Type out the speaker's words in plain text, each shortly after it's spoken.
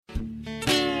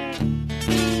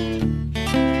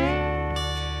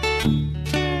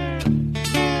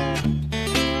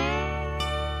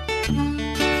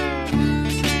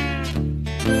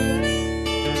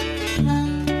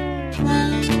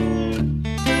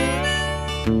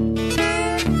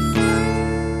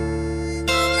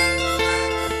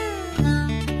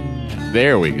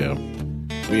There we go.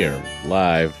 We are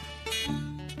live.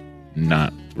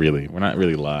 Not really. We're not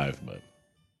really live, but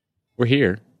we're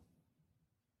here.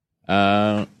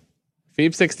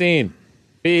 Phoebe 16.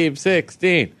 Phoebe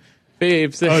 16.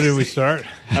 Phoebe 16. Oh, did we start?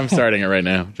 I'm starting it right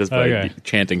now, just by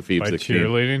chanting Phoebe by 16.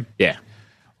 Cheerleading? Yeah.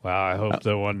 Wow, I hope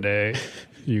that one day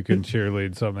you can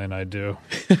cheerlead something I do.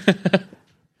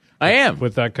 I am.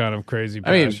 With that kind of crazy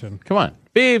I passion. mean, come on.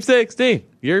 Phoebe 16.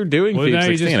 You're doing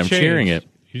Phoebe 16. I'm cheering it.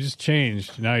 You just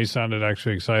changed. Now you sounded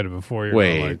actually excited before you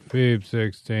Wait. were like, Phoebe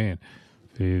 16.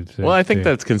 Phoebe 16. Well, I think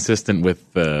that's consistent with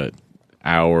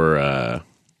our, I'm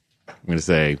going to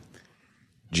say,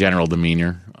 general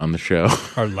demeanor on the show.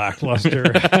 Our lackluster.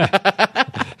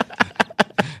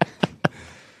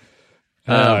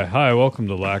 Hi, welcome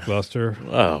to Lackluster.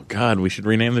 Oh, God, we should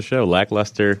rename the show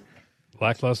Lackluster.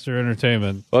 Lackluster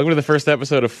Entertainment. Welcome to the first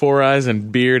episode of Four Eyes and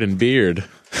Beard and Beard.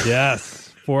 Yes.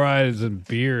 4 eyes and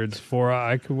beards.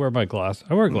 I could wear my glasses.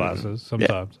 I wear glasses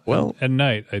sometimes. Yeah, well, at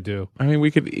night I do. I mean,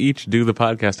 we could each do the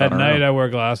podcast at on our night. own. I wear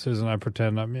glasses and I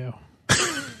pretend I'm you.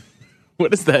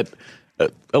 What is that?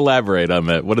 Elaborate on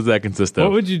that. What does that consist of?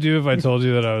 What would you do if I told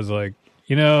you that I was like,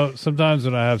 you know, sometimes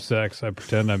when I have sex, I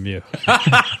pretend I'm you.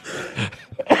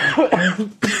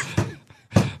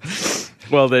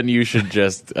 Well, then you should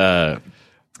just lay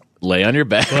on your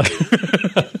back.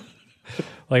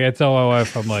 Like I tell my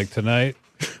wife, I'm like, tonight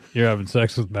you're having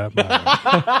sex with Matt Myron.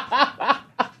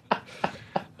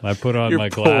 I put on my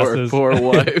glasses. Poor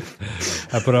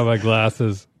wife. I put on my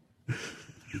glasses,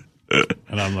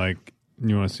 and I'm like,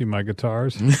 "You want to see my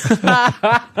guitars?"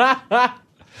 That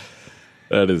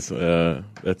is,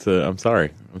 that's I'm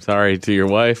sorry. I'm sorry to your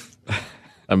wife.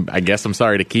 I guess I'm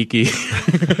sorry to Kiki.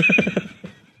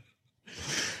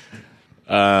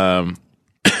 I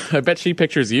bet she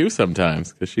pictures you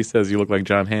sometimes because she says you look like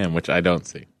John Hamm, which I don't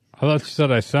see. I thought she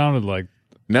said I sounded like.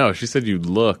 No, she said you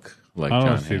look like John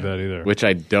Hamm. I don't see that either. Which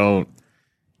I don't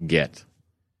get.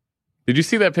 Did you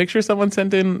see that picture someone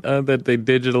sent in that they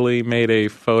digitally made a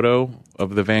photo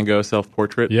of the Van Gogh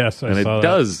self-portrait? Yes, I saw that.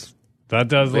 Does. That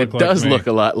does look it like does me. look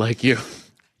a lot like you.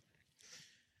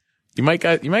 You might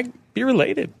be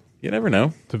related. You never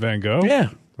know. To Van Gogh? Yeah.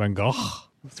 Van Gogh.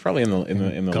 It's probably in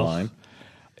the line.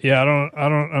 Yeah, I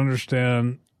don't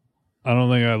understand. I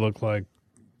don't think I look like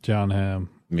John Hamm.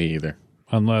 Me either.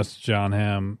 Unless John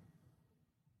Hamm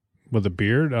with a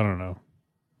beard, I don't know.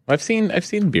 I've seen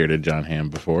bearded John Hamm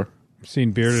before. I've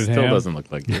seen bearded Still Ham. doesn't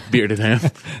look like you. Bearded Ham.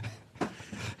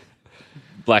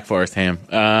 Black Forest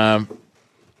Ham.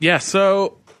 Yeah,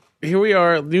 so here we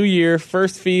are, new year,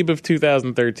 first Phoebe of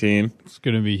 2013. It's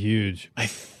going to be huge. I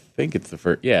think it's the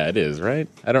first. Yeah, it is, right?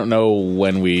 I don't know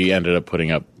when we ended up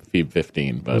putting up Phoebe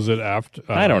 15, but was it after?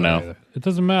 I don't know. It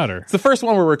doesn't matter. It's the first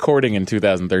one we're recording in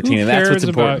 2013, and that's what's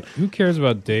important. Who cares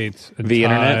about dates and the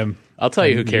time? internet? I'll tell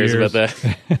you who cares about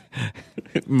that.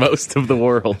 Most of the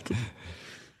world.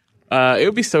 It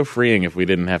would be so freeing if we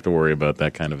didn't have to worry about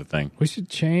that kind of a thing. We should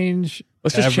change.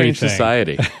 Let's just everything. change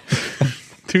society.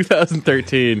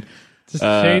 2013. Just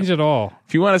change it all.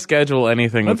 If you want to schedule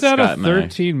anything Let's with add Scott a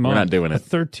 13 and I, month. we're not doing a it.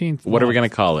 13th. What are we going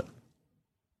to call it?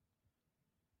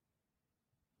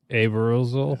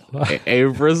 Avrizel.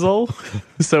 Avrizel?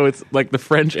 So it's like the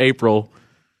French April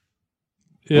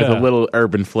with a little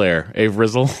urban flair.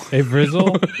 Avrizel?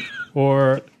 Avrizel?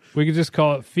 Or we could just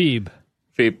call it Phoebe.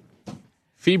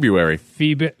 February.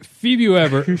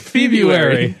 February.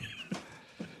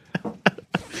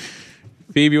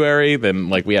 February, then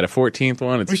like we had a 14th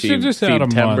one. It's we should just add a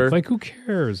September. month. Like, who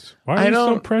cares? Why are you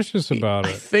so precious about I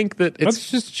it? think that it's... Let's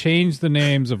just change the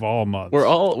names of all months. We're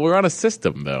on a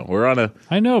system, though. We're on a...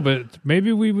 I know, but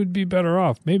maybe we would be better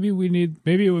off. Maybe it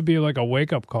would be like a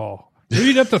wake-up call. Maybe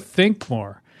you'd have to think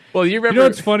more. Well, you remember... You know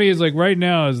what's funny is like right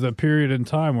now is the period in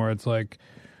time where it's like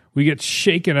we get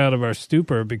shaken out of our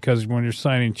stupor because when you're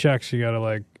signing checks, you got to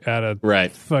like add a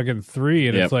fucking 3.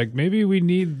 And it's like maybe we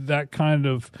need that kind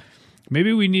of...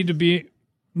 Maybe we need to be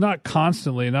not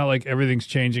constantly, not like everything's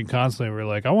changing constantly. We're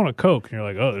like, I want a Coke. And you're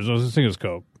like, oh, there's no such thing as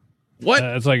Coke. What?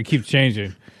 It's like it keeps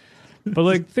changing. But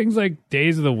like things like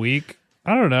days of the week,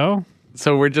 I don't know.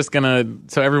 So we're just going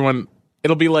to, so everyone,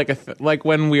 it'll be like like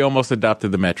when we almost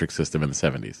adopted the metric system in the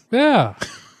 70s. Yeah.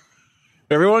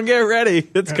 Everyone get ready.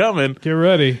 It's coming. Get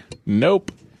ready.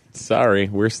 Nope. Sorry.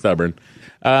 We're stubborn.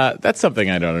 That's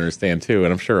something I don't understand too.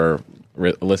 And I'm sure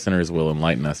our listeners will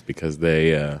enlighten us because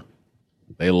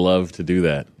they love to do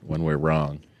that when we're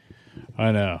wrong.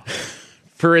 I know.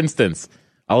 For instance,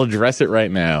 I'll address it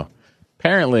right now.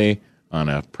 Apparently, on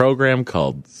a program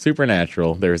called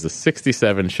Supernatural, there's a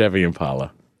 67 Chevy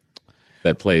Impala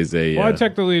that plays a... Well, I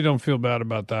technically don't feel bad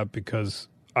about that because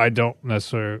I don't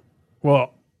necessarily...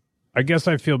 Well, I guess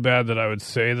I feel bad that I would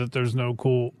say that there's no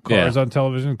cool cars on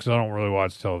television because I don't really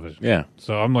watch television. Yeah.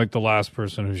 So I'm like the last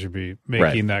person who should be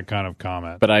making that kind of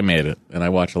comment. But I made it, and I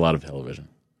watch a lot of television.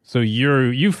 So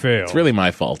you failed. It's really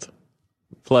my fault.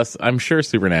 Plus, I'm sure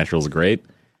Supernatural's great.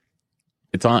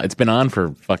 It's been on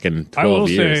for fucking 12 years. I will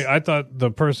say, I thought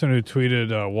the person who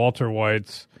tweeted Walter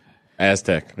White's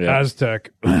Aztec,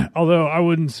 although I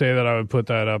wouldn't say that I would put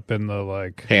that up in the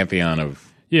like pantheon of.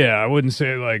 Yeah, I wouldn't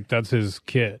say like that's his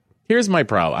kit. Here's my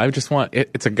problem. I just want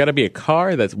it's got to be a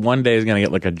car that's one day is going to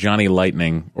get like a Johnny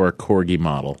Lightning or a Corgi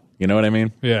model. You know what I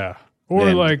mean? Yeah.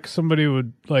 Or like somebody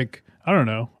would like, I don't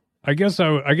know. I guess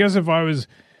if I was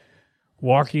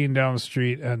walking down the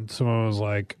street and someone was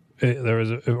like,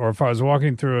 or if I was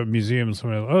walking through a museum and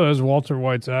someone was like, oh, there's Walter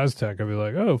White's Aztec, I'd be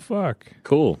like, oh, fuck.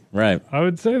 Cool. Right. I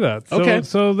would say that. So, okay.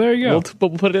 So there you go.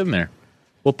 We'll put it in there.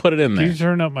 We'll put it in there. Can you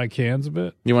turn up my cans a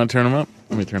bit? You want to turn them up?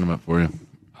 Let me turn them up for you.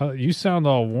 You sound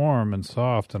all warm and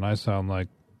soft, and I sound like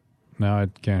now I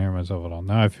can't hear myself at all.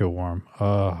 Now I feel warm.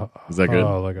 Is that good?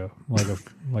 Oh,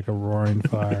 like a roaring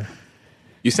fire.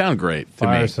 You sound great.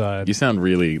 Fireside. You sound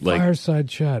really like fireside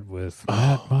chat with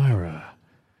Matt Myra.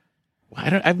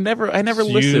 I never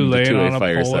listened to a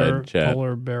fireside chat.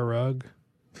 Polar bear rug.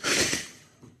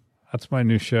 That's my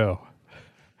new show.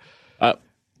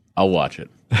 I'll watch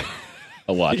it.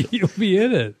 I'll watch it. You'll be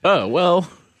in it. Oh well,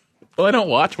 I don't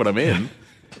watch what I'm in.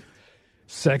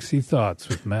 Sexy thoughts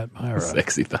with Matt Myra.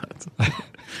 Sexy thoughts.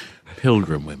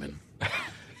 Pilgrim women.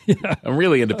 Yeah, I'm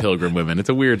really into Pilgrim women. It's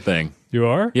a weird thing. You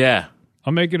are? Yeah.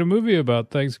 I'm making a movie about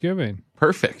Thanksgiving.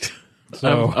 Perfect.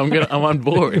 So I'm on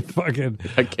board. Fucking,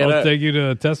 I'll take you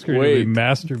to a test screen and be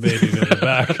masturbating in the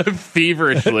back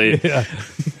feverishly. Yeah.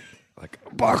 Like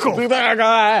Buckles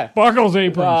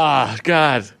apron. Oh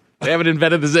God, they haven't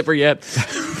invented the zipper yet.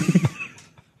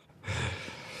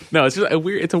 No, it's just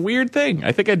It's a weird thing.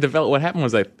 I think I developed. What happened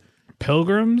was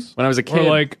Pilgrims when I was a kid, or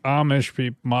like Amish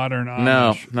people, modern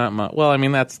Amish. No, not well. I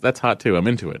mean that's hot too. I'm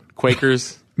into it.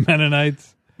 Quakers,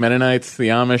 Mennonites, the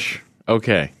Amish.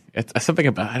 Okay. It's something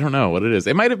about, I don't know what it is.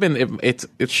 It might have been, it's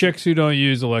chicks who don't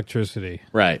use electricity.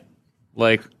 Right.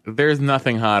 Like, there's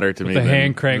nothing hotter to me than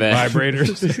hand crank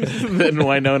vibrators than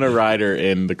Winona Ryder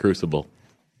in The Crucible.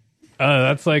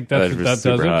 That does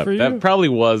it for you? That probably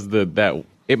was that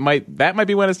might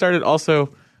be when it started.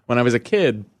 Also, when I was a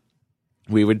kid,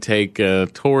 we would take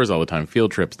tours all the time,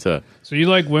 field trips to. So you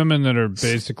like women that are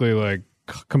basically like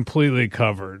completely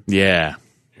covered. Yeah.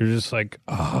 You're just like,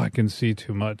 oh, I can see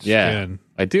too much Yeah, skin.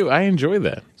 I do. I enjoy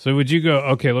that. So would you go,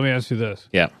 okay, let me ask you this.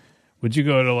 Yeah. Would you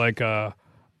go to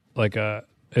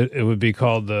it would be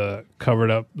called the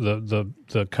covered up,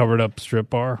 the covered up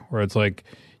strip bar where it's like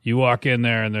you walk in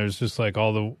there and there's just like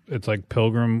it's like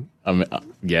pilgrim.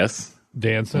 Yes.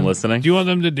 Dancing. I'm listening. Do you want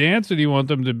them to dance or do you want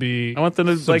them to be I want them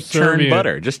to like churn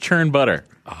butter. Just churn butter.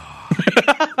 Oh.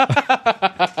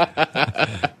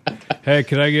 Hey,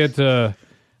 can I get,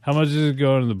 how much is it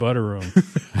going in the butter room?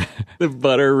 The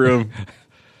butter room.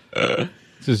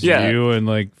 Just you and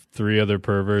like 3 other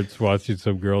perverts watching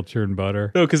some girl churn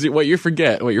butter. No, because what you're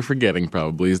forgetting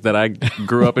probably is that I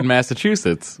grew up in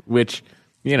Massachusetts, which,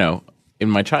 you know,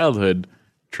 in my childhood,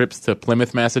 trips to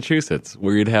Plymouth, Massachusetts,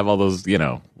 where you'd have all those, you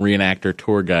know, reenactor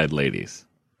tour guide ladies.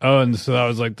 Oh, and so that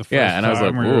was like the first time. Yeah, and I was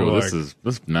like,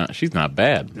 "Whoa, she's not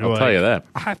bad." I'll tell you that.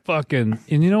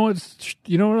 And you know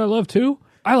what I love too?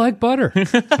 I like butter.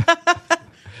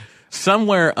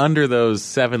 Somewhere under those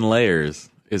 7 layers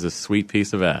is a sweet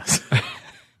piece of ass.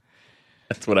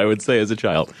 That's what I would say as a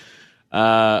child.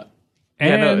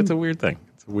 It's a weird thing.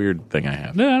 It's a weird thing I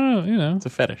have. No, you know. It's a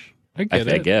fetish. I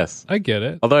guess. I get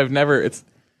it. Although it's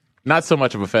not so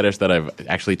much of a fetish that I've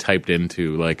actually typed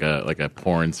into like a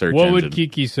porn search engine. What would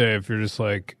Kiki say if you're just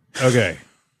like, okay,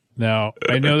 now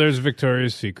I know there's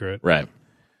Victoria's Secret. Right.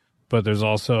 But there's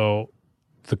also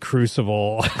the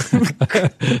Crucible.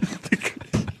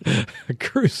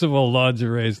 Crucible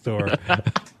lingerie store.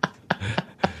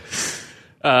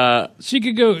 She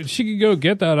could go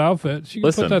get that outfit. She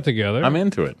could put that together. I'm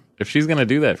into it. If she's gonna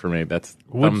do that for me, that's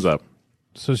thumbs up.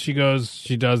 So she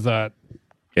does that.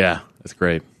 Yeah, that's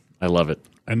great. I love it.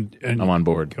 And I'm on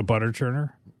board. A butter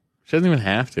churner? She doesn't even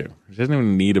have to. She doesn't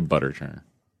even need a butter churner.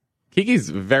 Kiki's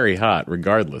very hot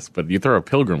regardless, but you throw a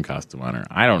pilgrim costume on her,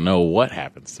 I don't know what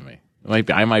happens to me.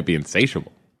 I might be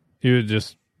insatiable. You would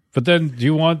just, but then do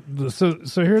you want, so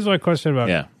here's my question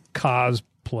about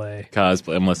cosplay.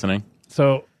 Cosplay, I'm listening.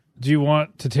 So do you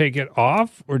want to take it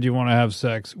off or do you want to have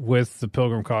sex with the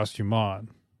pilgrim costume on?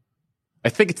 I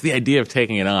think it's the idea of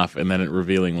taking it off and then it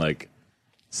revealing like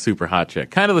super hot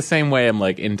chick. Kind of the same way I'm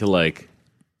like into like,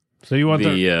 so you want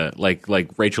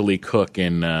like Rachel Lee Cook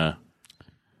in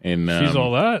In She's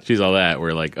All That. She's All That.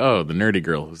 Where like, oh, the nerdy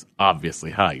girl who's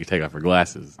obviously hot. You take off her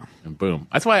glasses and boom.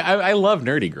 That's why I love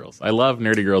nerdy girls. I love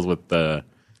nerdy girls with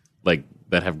like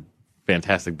that have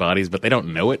fantastic bodies, but they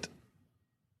don't know it.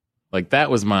 Like that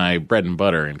was my bread and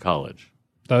butter in college.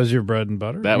 That was your bread and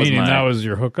butter. That was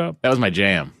your hookup. That was my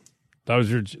jam. That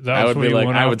was your. That I was would be like,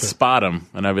 I would spot them,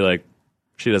 and I'd be like,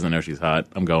 she doesn't know she's hot.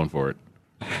 I'm going for it.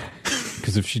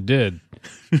 Because if she did,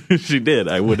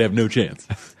 I would have no chance.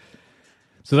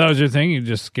 So that was your thing. You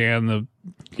just scan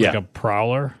a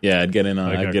prowler. Yeah, I'd get in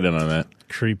on. I'd get in on that.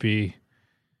 Creepy.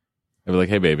 I'd be like,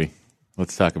 hey, baby,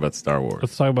 let's talk about Star Wars.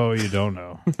 Let's talk about what you don't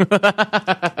know.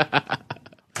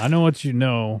 I know what you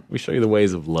know. We show you the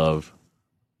ways of love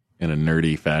in a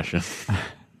nerdy fashion.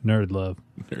 Nerd love.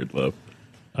 Nerd love.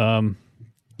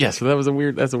 Yeah, so that's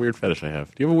a weird fetish I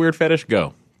have. Do you have a weird fetish?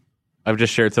 Go. I've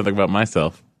just shared something about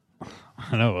myself.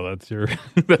 I know. Well, that's your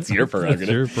that's your prerogative.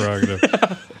 That's your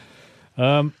prerogative.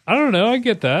 I don't know. I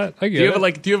get that. Do you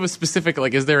have a specific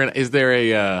is there an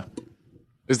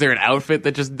outfit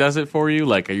that just does it for you?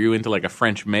 Like, are you into like a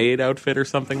French maid outfit or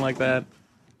something like that?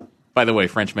 By the way,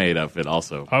 French maid outfit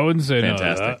also. I wouldn't say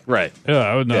fantastic. No to that. Right. Yeah,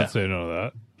 I would not say no to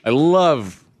that. I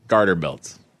love garter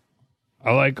belts.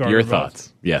 I like garter Your belts.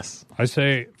 Thoughts? Yes. I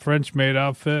say French maid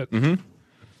outfit. Mm-hmm.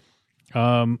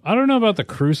 I don't know about the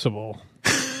Crucible.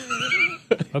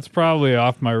 That's probably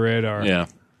off my radar. Yeah.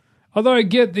 Although I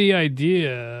get the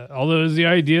idea. Although it's the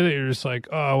idea that you're just like,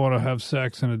 oh, I want to have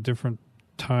sex in a different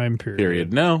time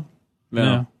period. No.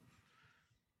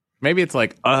 Maybe it's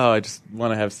like, oh, I just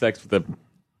want to have sex with a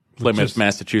Plymouth,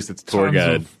 Massachusetts tour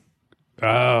guide.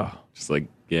 Just like,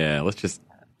 yeah, let's just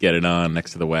get it on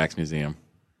next to the Wax Museum.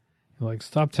 You're like,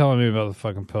 stop telling me about the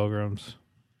fucking Pilgrims.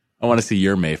 I want to see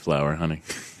your Mayflower, honey.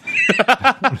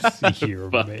 I want to see your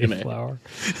Mayflower.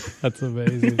 That's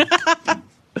amazing.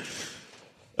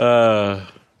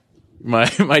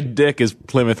 My dick is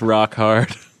Plymouth Rock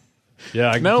hard. Yeah,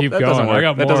 I can keep going. Doesn't work. I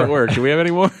got more. That doesn't work. Do we have any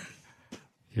more?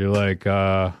 You're like,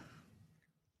 I'd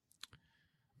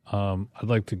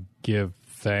like to give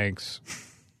thanks.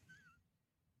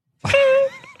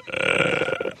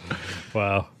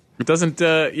 Wow. It doesn't,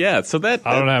 so that...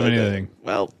 I don't have anything.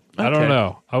 Well, okay. I don't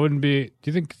know. I wouldn't be... Do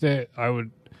you think that I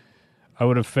would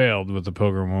have failed with the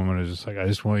Pilgrim woman? Is just like, I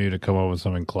just want you to come up with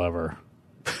something clever.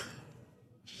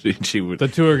 She would... The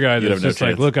tour guide that's just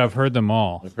like, look, I've heard them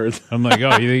all. I'm like,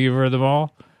 oh, you think you've heard them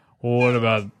all?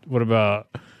 Well,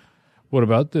 what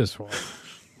about this one?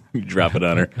 You drop it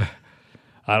on her.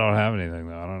 I don't have anything,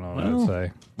 though. I don't know what to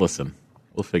say. Listen,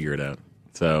 we'll figure it out.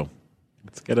 So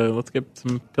let's get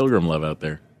some Pilgrim love out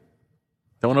there.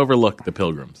 Don't overlook the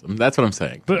Pilgrims. That's what I'm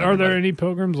saying. But are there any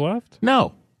Pilgrims left?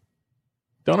 No.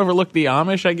 Don't overlook the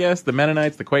Amish, I guess. The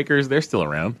Mennonites, the Quakers, they're still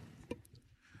around.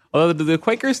 Although, do the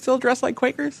Quakers still dress like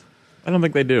Quakers? I don't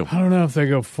think they do. I don't know if they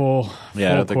go full I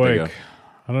don't think Quake. they go.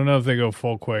 I don't know if they go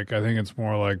full Quake. I think it's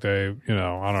more like they,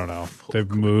 I don't know. They've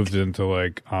moved into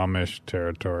like Amish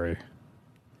territory,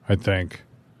 I think.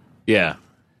 Yeah.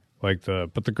 But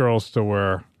the girls still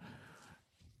wear...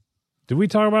 Did we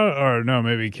talk about it? Or no,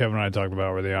 maybe Kevin and I talked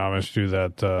about where the Amish do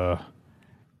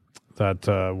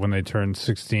that when they turn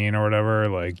 16 or whatever,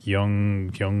 like young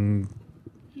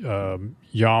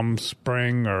Yom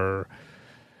Spring, or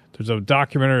there's a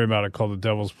documentary about it called The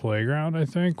Devil's Playground, I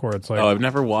think, where it's like, I've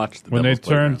never watched when they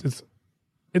turn.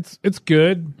 It's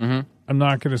good. Mm-hmm. I'm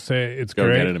not going to say it's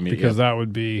great because that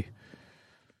would be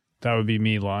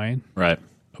me lying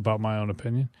about my own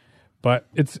opinion. But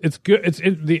it's good.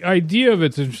 The idea of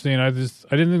it's interesting. I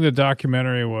didn't think the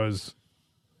documentary was.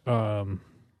 It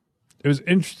was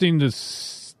interesting to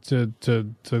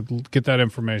get that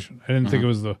information. I didn't think it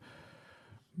was the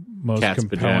most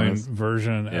compelling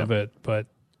version of it. But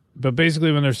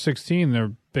basically, when they're 16,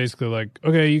 they're basically like,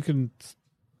 okay, you can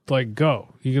like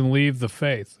go. You can leave the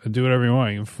faith and do whatever you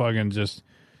want. You can fucking just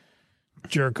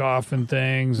jerk off and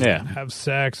things, and have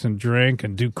sex and drink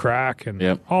and do crack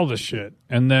and all this shit.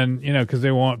 And then, because they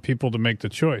want people to make the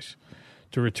choice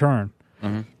to return.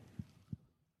 Mm-hmm.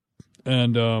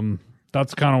 And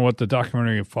that's kind of what the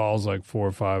documentary follows, like 4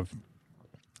 or 5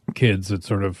 kids that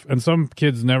sort of, and some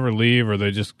kids never leave, or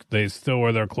they still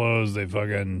wear their clothes. They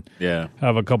fucking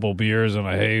have a couple beers and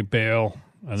a hay bale.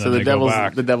 And so then go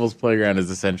back. The Devil's Playground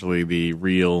is essentially the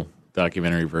real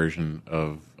documentary version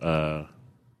of,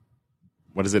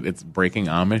 what is it? It's Breaking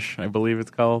Amish, I believe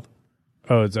it's called.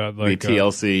 Oh, is that like the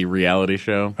TLC reality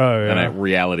show? Oh, yeah. And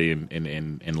reality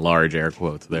in large air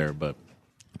quotes there, but.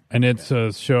 And it's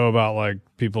a show about like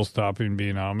people stopping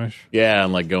being Amish. Yeah,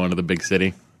 and like going to the big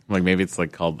city. Like maybe it's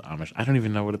like called Amish. I don't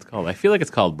even know what it's called. I feel like it's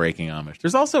called Breaking Amish.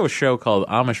 There's also a show called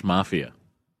Amish Mafia.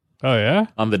 Oh yeah?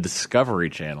 On the Discovery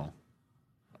Channel.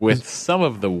 with some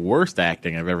of the worst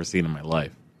acting I've ever seen in my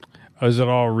life. Is it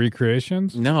all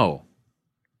recreations? No.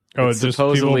 Oh, it's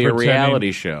supposedly a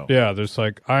reality show. Yeah, there's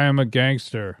like, I am a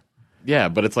gangster. Yeah,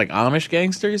 but it's like Amish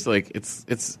gangsters. Like it's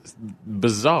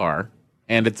bizarre,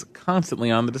 and it's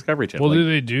constantly on the Discovery Channel. Well, like, do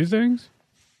they do things?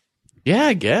 Yeah,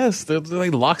 I guess they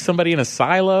like lock somebody in a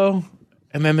silo,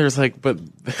 and then there's like, but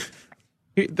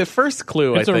the first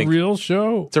clue. It's I think a real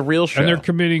show. It's a real show, and they're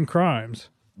committing crimes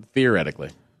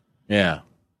theoretically. Yeah.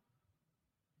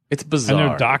 It's bizarre.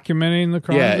 And they're documenting the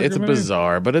crimes. Yeah, it's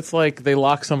bizarre, but it's like they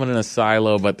lock someone in a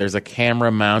silo, but there's a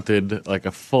camera mounted, like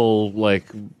a full like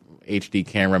HD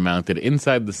camera mounted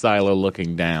inside the silo,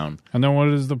 looking down. And then what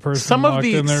is the person locked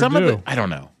in there do? I don't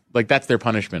know. Like that's their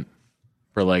punishment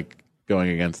for like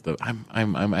going against the. I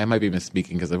might be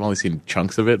misspeaking because I've only seen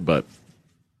chunks of it, but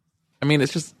I mean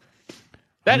it's just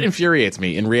that infuriates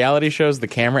me in reality shows. The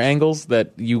camera angles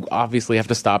that you obviously have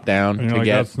to stop down to like,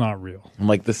 get. That's not real. I'm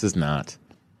like, this is not.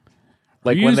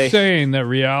 Like Are you when they saying that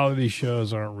reality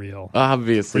shows aren't real?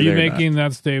 Obviously, are you making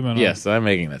that statement? Yes, I'm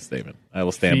making that statement. I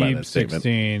will stand by that statement.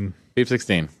 16. Phoebe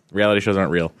 16. Reality shows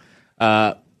aren't real.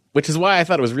 Which is why I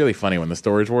thought it was really funny when the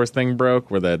Storage Wars thing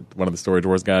broke, where that one of the Storage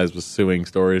Wars guys was suing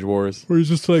Storage Wars. Where he's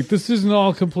just like, this isn't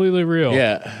all completely real.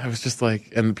 Yeah, I was just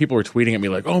like, and people were tweeting at me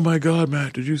like, "Oh my God,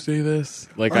 Matt, did you say this?"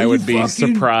 Like I would be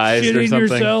surprised or something.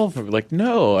 Yourself? I'd be like,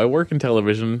 "No, I work in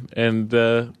television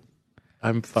and."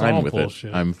 I'm fine with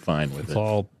bullshit. it. I'm fine with it.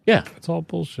 It's all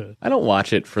bullshit. I don't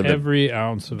watch it for every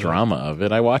ounce of drama of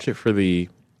it. I watch it for the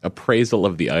appraisal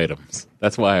of the items.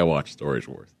 That's why I watch Storage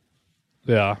Wars.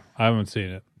 Yeah, I haven't seen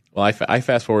it. Well, I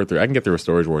fast forward through. I can get through a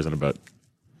Storage Wars in about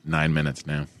 9 minutes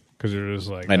now. Because you're just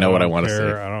like, I know what I want to see.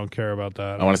 I don't care about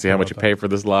that. I want to see how much you pay for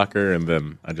this locker, and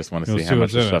then I just want to see how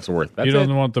much the stuff's worth. That's you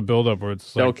don't want the build up where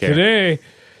it's like,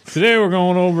 Today we're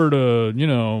going over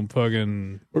to,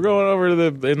 fucking... We're going over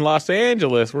to in Los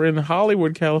Angeles. We're in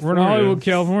Hollywood, California.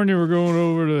 We're going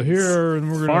over to here,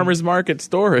 and we're gonna... Farmers Market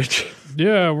Storage.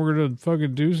 Yeah, we're going to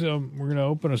fucking do something. We're going to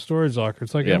open a storage locker.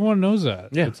 It's like, everyone knows that.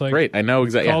 Yeah, it's like, great. I know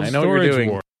exactly. I know what you're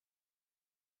doing. War.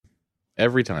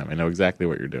 Every time. I know exactly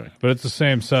what you're doing. But it's the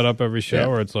same setup every show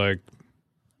where it's like...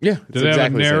 Yeah. Do they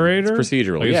have a narrator? It's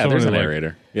procedural. Like there's a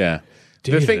narrator. Yeah.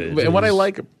 The thing, what I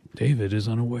like... David is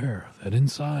unaware that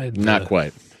inside. Not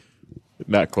quite.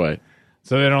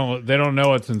 So they don't know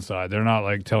what's inside. They're not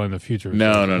like telling the future.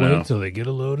 No. Wait until they get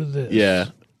a load of this. Yeah,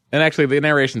 and actually, the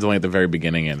narration's only at the very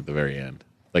beginning and at the very end,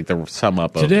 like the sum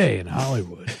up of today in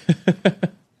Hollywood.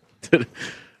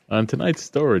 On tonight's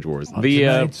Storage Wars.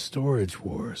 Tonight's Storage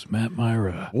Wars. Matt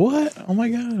Myra. What? Oh my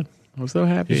God! I'm so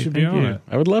happy. You should be on it.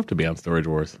 I would love to be on Storage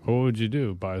Wars. What would you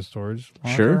do? Buy a storage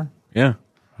locker? Sure. Yeah.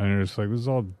 And you're just like, this is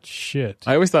all shit.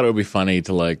 I always thought it would be funny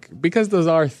to because those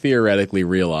are theoretically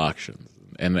real auctions.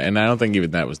 And I don't think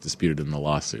even that was disputed in the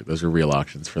lawsuit. Those are real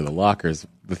auctions for the lockers.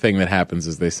 The thing that happens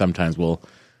is they sometimes will,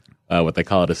 what they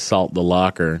call it, assault the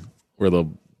locker, where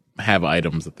they'll have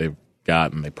items that they've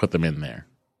got and they put them in there.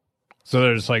 So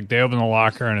they're just like, they open the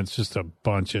locker and it's just a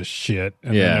bunch of shit.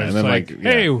 And and then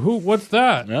hey, what's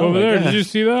that over there? God. Did you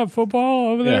see that football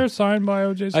over there signed by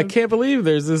O.J. I can't believe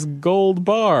there's this gold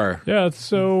bar. Yeah, it's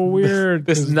so weird.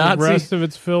 The rest of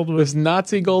it's filled with this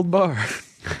Nazi gold bar.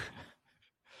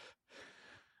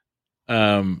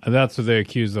 And that's what they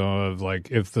accuse them of.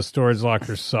 Like, if the storage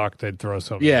lockers suck, they'd throw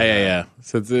something. Yeah.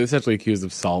 So it's essentially accused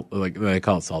of salt. Like they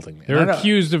call it salting. They're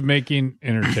accused of making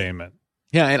entertainment.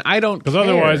 Yeah, and I don't because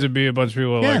otherwise it'd be a bunch of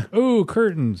people like, "Ooh,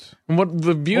 curtains." And what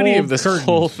the beauty of this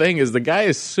whole thing is, the guy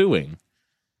is suing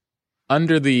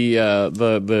under the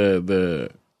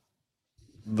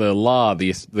law,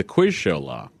 the quiz show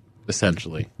law,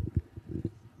 essentially,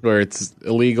 where it's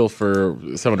illegal for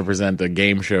someone to present a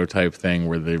game show type thing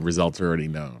where the results are already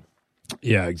known.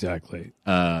 Yeah, exactly.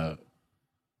 And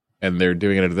they're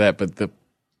doing it under that, but the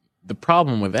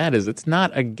problem with that is it's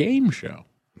not a game show.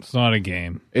 It's not a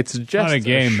game. It's just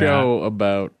a show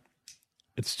about.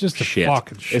 It's just a shit.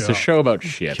 fucking show. It's a show about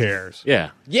shit. Who cares?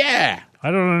 Yeah.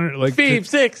 I don't like Phoebe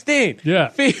 16.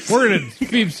 Yeah, we're gonna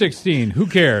Phoebe 16. Who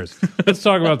cares? Let's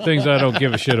talk about things I don't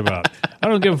give a shit about. I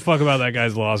don't give a fuck about that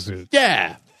guy's lawsuit.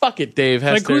 Yeah, fuck it, Dave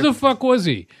Hester. Like, who the fuck was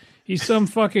he? He's some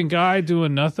fucking guy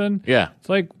doing nothing. Yeah, it's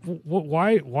like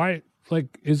why?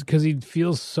 Like, is because he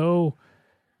feels so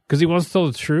because he wants to tell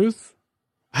the truth.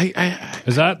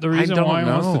 Is that the reason why he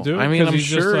wants to do it? I mean, I'm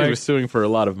sure he was suing for a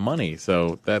lot of money,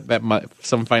 so that might,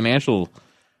 some financial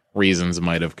reasons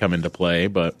might have come into play.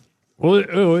 But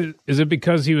is it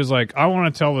because he was like, I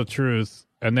want to tell the truth,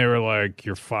 and they were like,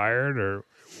 you're fired, or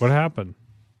what happened?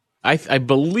 I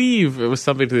believe it was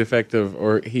something to the effect of,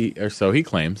 or so he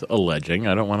claims, alleging.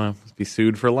 I don't want to be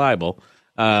sued for libel.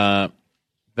 That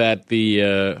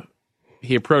the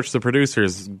he approached the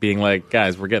producers being like,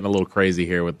 guys, we're getting a little crazy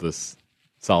here with this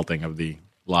salting of the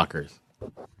lockers,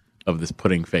 of this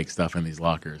putting fake stuff in these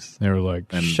lockers. They were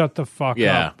like, shut the fuck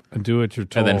up and do what you're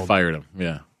told. And then fired him,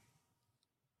 yeah.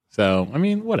 So, I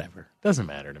mean, whatever. Doesn't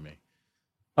matter to me.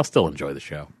 I'll still enjoy the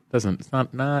show. It's not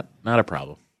a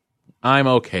problem. I'm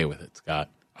okay with it, Scott.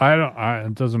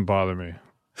 It doesn't bother me.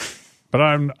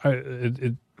 But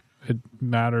it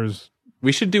matters.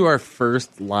 We should do our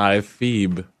first live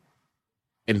Phoebe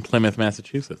in Plymouth,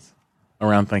 Massachusetts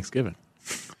around Thanksgiving.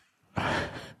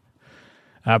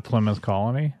 At Plymouth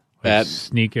Colony?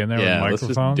 Sneak in there with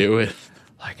microphones? Let's just do it.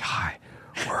 Like, hi,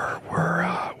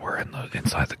 we're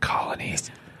inside the colony.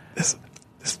 This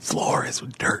floor is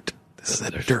with dirt. This is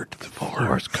a dirt floor. The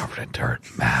floor is covered in dirt.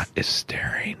 Matt is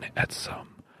staring at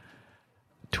some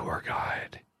tour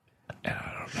guide, and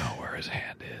I don't know where his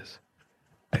hand is.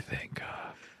 I think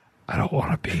I don't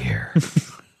want to be here.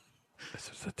 This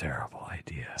is a terrible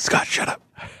idea. Scott, shut up.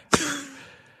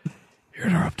 You're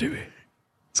interrupting me.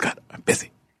 Scott, I'm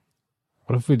busy.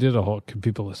 What if we did a whole... Can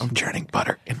people listen? I'm churning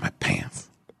butter in my pants.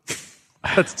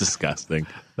 That's disgusting.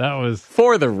 That was...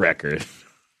 For the record.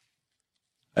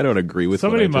 I don't agree with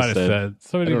somebody what I just might have said.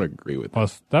 Somebody I don't agree with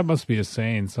that. That must be a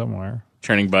saying somewhere.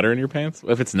 Churning butter in your pants?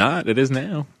 If it's not, it is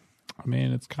now. I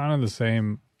mean, it's kind of the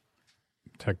same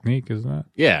technique, isn't it?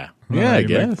 Yeah. Yeah, I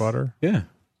guess. Make butter? Yeah.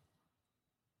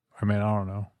 I mean, I don't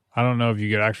know. I don't know if you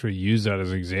could actually use that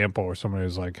as an example where somebody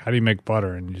was like, how do you make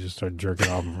butter? And you just start jerking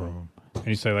off from them. And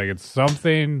you say, like, it's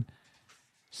something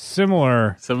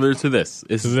similar to this.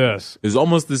 It's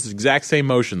almost this exact same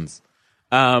motions.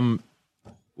 What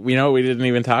we didn't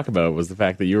even talk about was the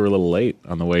fact that you were a little late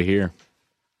on the way here.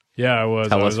 Yeah, I was.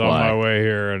 Tell I was us on why. my way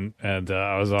here, and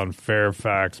I was on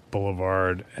Fairfax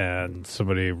Boulevard, and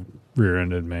somebody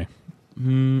rear-ended me.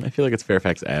 I feel like it's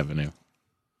Fairfax Avenue.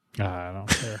 I don't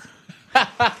care.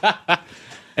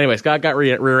 Anyway, Scott got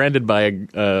rear-ended by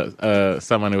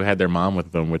someone who had their mom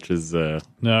with them, which is...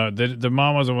 No, the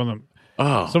mom wasn't with them.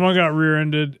 Oh. Someone got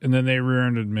rear-ended, and then they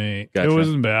rear-ended me. Gotcha. It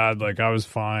wasn't bad. Like, I was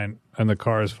fine, and the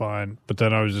car is fine. But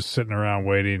then I was just sitting around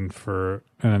waiting for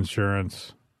an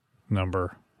insurance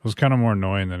number. It was kind of more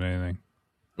annoying than anything.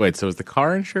 Wait, so is the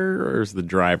car insured, or is the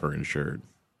driver insured?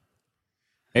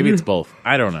 Maybe it's both.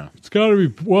 I don't know. It's got to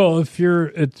be... Well, if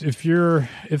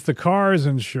the car is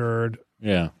insured...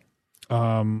 Yeah.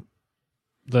 Then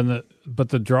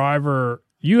the driver,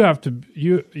 you have to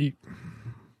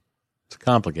it's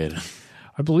complicated.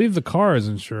 I believe the car is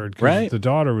insured because right? The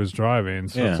daughter was driving,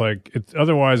 so yeah. It's like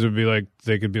otherwise it would be like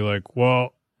they could be like,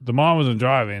 well, the mom wasn't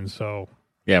driving, so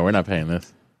yeah, we're not paying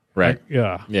this, right?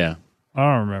 Yeah. I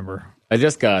don't remember. I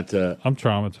just got. I'm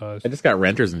traumatized. I just got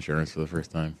renter's insurance for the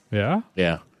first time. Yeah.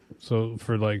 Yeah. So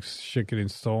for like shit getting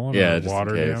stolen, yeah, or just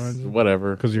water damage,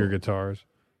 whatever, because of your guitars.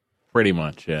 Pretty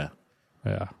much, yeah.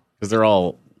 Yeah. Because they're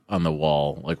all on the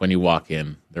wall. Like when you walk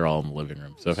in, they're all in the living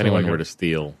room. So if anyone were to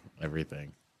steal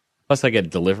everything. Plus, I get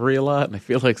delivery a lot, and I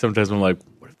feel like sometimes I'm like,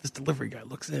 what if this delivery guy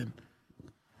looks in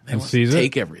and sees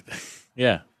take everything?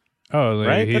 Yeah. Oh, like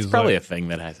right? That's probably a thing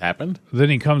that has happened. Then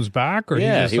he comes back, or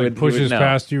he would pushes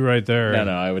past you right there?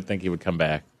 No, I would think he would come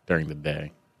back during the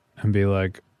day. And be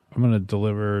like, I'm going to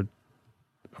deliver...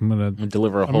 I'm gonna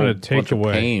deliver a whole bunch of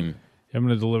pain. I'm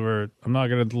not going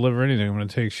to deliver anything. I'm going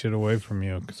to take shit away from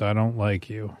you because I don't like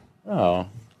you. Oh,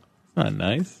 that's not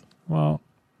nice. Well,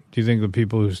 do you think the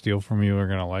people who steal from you are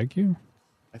going to like you?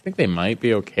 I think they might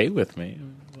be okay with me.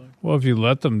 Well, if you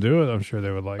let them do it, I'm sure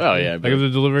they would like you. Yeah. Like if the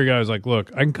delivery guy is like, look,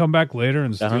 I can come back later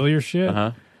and steal your shit.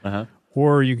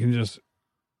 Or you can just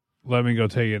let me go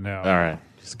take it now. All right.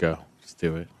 Just go. Just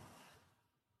do it.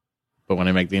 But when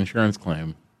I make the insurance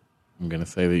claim, I'm going to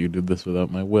say that you did this without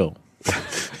my will.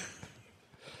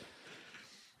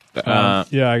 Yeah,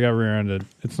 I got rear-ended.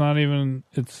 It's not even.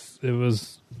 It's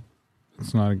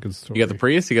not a good story. You got the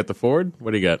Prius? You got the Ford?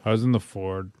 What do you got? I was in the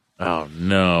Ford. Oh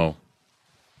no!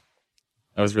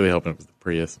 I was really hoping it was the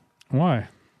Prius. Why?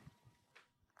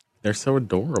 They're so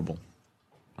adorable.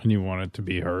 And you want it to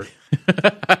be hurt.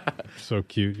 So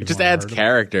cute. It just adds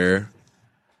character.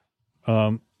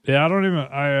 Yeah, I don't even.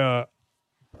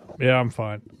 Yeah, I'm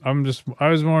fine. I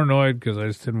was more annoyed because I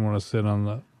just didn't want to sit on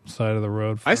the side of the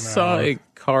road. I saw a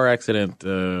car accident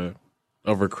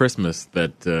over Christmas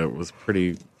that was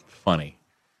pretty funny.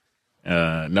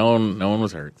 No one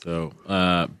was hurt. So,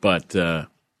 but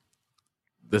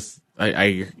this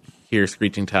I hear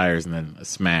screeching tires and then a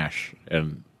smash,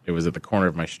 and it was at the corner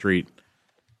of my street.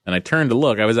 And I turned to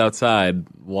look. I was outside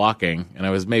walking, and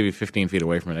I was maybe 15 feet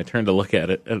away from it. I turned to look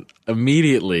at it, and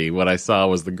immediately what I saw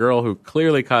was the girl who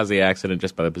clearly caused the accident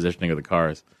just by the positioning of the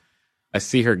cars. I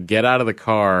see her get out of the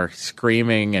car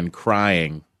screaming and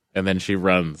crying, and then she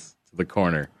runs to the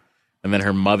corner. And then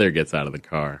her mother gets out of the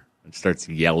car and starts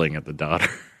yelling at the daughter.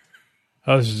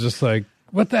 Oh, she's just like,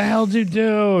 what the hell did you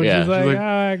do? Yeah, she's like, oh,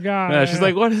 my God. Yeah, she's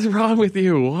like, what is wrong with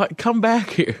you? What? Come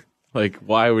back here. Like,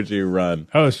 why would you run?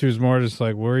 Oh, she was more just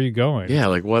like, where are you going? Yeah,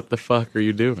 like, what the fuck are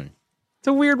you doing? It's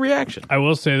a weird reaction. I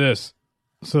will say this.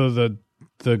 So the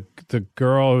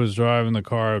girl who was driving the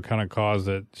car who kind of caused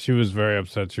it, she was very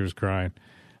upset. She was crying.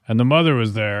 And the mother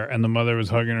was there, and the mother was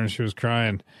hugging her, and she was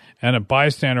crying. And a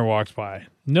bystander walks by.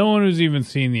 No one who's even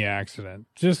seen the accident.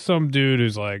 Just some dude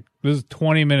who's like, this is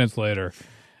 20 minutes later.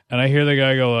 And I hear the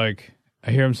guy go like,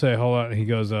 I hear him say, hold on. And he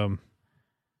goes,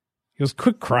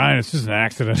 quit crying. It's just an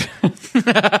accident.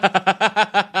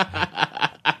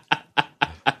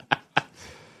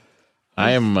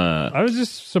 I was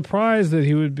just surprised that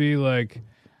he would be like,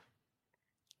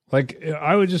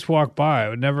 I would just walk by. It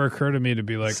would never occur to me to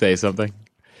be like, say something.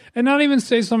 And not even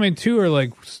say something to her,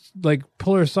 like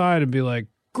pull her aside and be like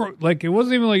it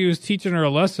wasn't even like he was teaching her a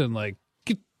lesson, like,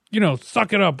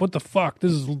 suck it up. What the fuck?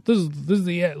 This is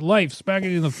the life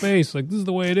smacking you in the face. Like, this is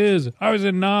the way it is. I was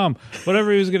in Nam.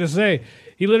 Whatever he was gonna say,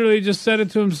 he literally just said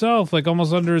it to himself, like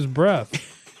almost under his breath.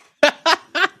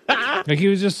 Like he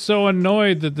was just so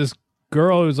annoyed that this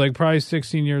girl who's like probably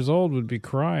 16 years old would be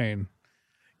crying.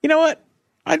 You know what?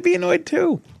 I'd be annoyed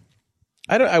too.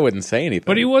 I wouldn't say anything.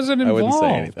 But he wasn't involved. I wouldn't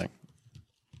say anything.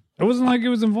 It wasn't like he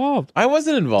was involved. I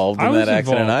wasn't involved in that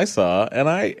accident I saw, and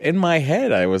in my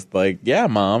head I was like, "Yeah,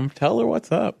 Mom, tell her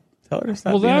what's up. Tell her to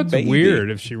stop being a baby." Well, that's weird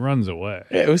if she runs away.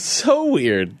 Yeah, it was so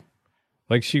weird.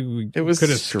 Like it was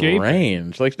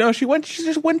strange. Like no, she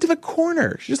just went to the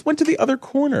corner. She just went to the other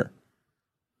corner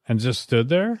and just stood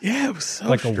there. Yeah, it was so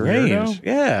like strange. A weirdo?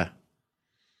 Yeah,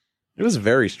 it was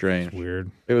very strange. It's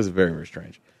weird. It was very, very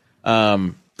strange.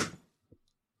 What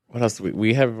else do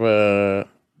we have?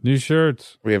 New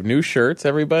shirts. We have new shirts,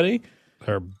 everybody.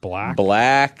 They're black.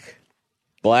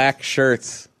 Black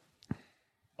shirts.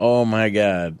 Oh, my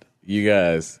God. You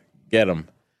guys, get them.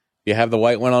 If you have the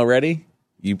white one already,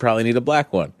 you probably need a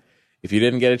black one. If you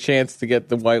didn't get a chance to get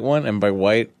the white one, and by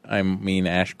white, I mean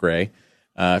ash gray.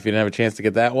 If you didn't have a chance to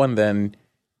get that one, then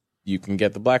you can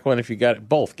get the black one if you got it.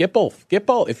 Both. Get both. Get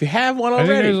both. If you have one already.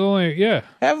 I think there's only,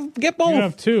 get both. You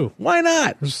have two. Why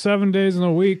not? There's 7 days in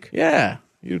a week. Yeah.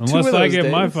 Unless I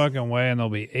get my fucking way, and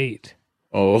there'll be 8.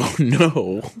 Oh,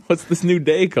 no. What's this new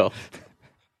day called?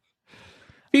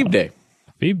 Phoebe Day.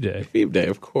 Phoebe Day. Phoebe Day,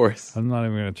 of course. I'm not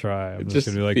even going to try. I'm just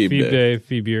going to be like Phoebe Day,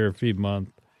 Phoebe year, Phoebe month.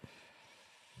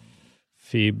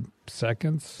 Phoebe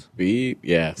seconds. Phoebe,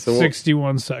 yeah. So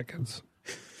 61 seconds.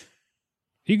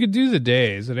 You could do the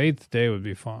days. An 8th day would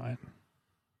be fine.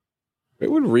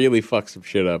 It would really fuck some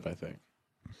shit up, I think.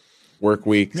 Work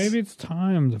weeks. Maybe it's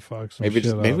time to fuck some shit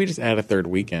up. Maybe we just add a third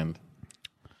weekend.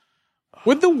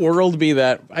 Would the world be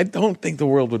that? I don't think the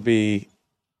world would be.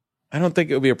 I don't think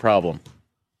it would be a problem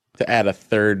to add a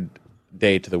third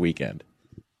day to the weekend,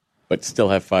 but still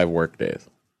have 5 work days.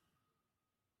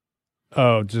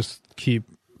 Oh, just keep.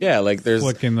 Yeah, like there's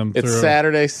flicking them through. It's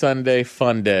Saturday, Sunday,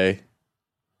 fun day,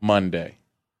 Monday.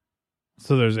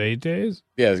 So there's 8 days?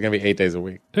 Yeah, there's going to be 8 days a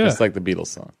week. Yeah. Just like the Beatles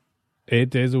song. 8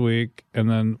 days a week, and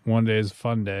then 1 day is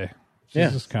fun day. Yeah.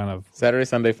 Just kind of Saturday,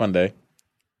 Sunday, fun day,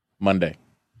 Monday.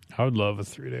 I would love a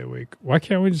 3-day week. Why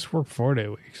can't we just work 4-day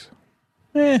weeks?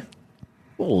 A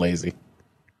little lazy.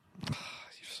 You're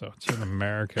such an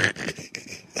American.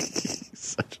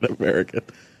 Such an American.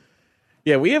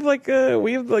 Yeah, we take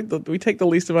the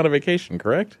least amount of vacation,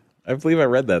 correct? I believe I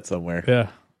read that somewhere. Yeah.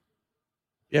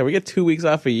 Yeah, we get 2 weeks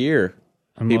off a year.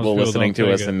 And people listening to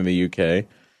us in the UK,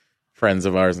 friends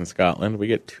of ours in Scotland, we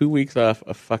get 2 weeks off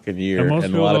a fucking year,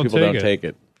 and a lot of people don't take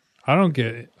it. I don't get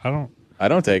it. I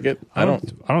don't take it. I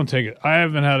don't take it. I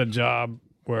haven't had a job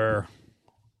where.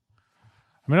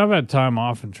 I mean, I've had time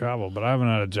off and travel, but I haven't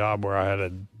had a job where I had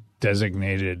a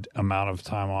designated amount of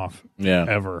time off. Yeah.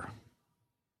 Ever.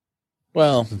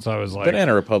 Well, since I was like,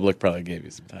 Banana Republic probably gave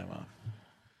you some time off.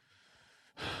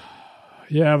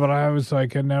 Yeah, but I was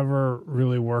like, I never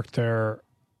really worked there.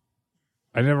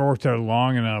 I never worked there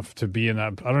long enough to be in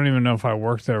that. I don't even know if I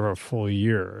worked there for a full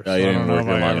year. So you didn't work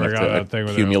there long enough to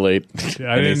accumulate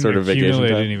any sort of vacation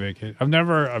time? Any vacation. I've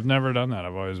never done that.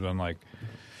 I've always been like,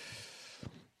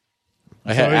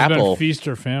 I had Apple. Been feast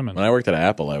or famine. When I worked at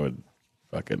Apple, I would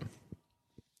fucking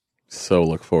so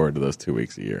look forward to those 2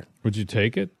 weeks a year. Would you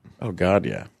take it? Oh God,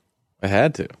 yeah. I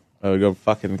had to. I would go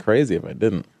fucking crazy if I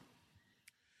didn't.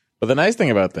 But the nice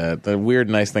thing about that, the weird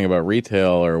nice thing about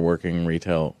retail or working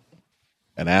retail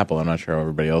at Apple, I'm not sure how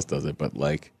everybody else does it, but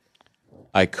like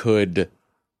I could,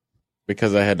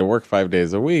 because I had to work 5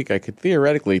 days a week, I could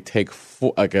theoretically take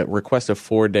request a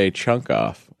 4-day chunk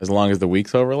off as long as the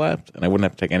weeks overlapped, and I wouldn't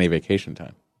have to take any vacation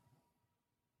time.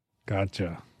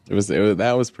 Gotcha.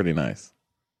 That was pretty nice.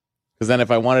 Because then if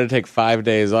I wanted to take 5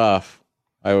 days off,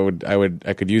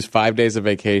 I could use 5 days of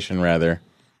vacation rather,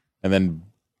 and then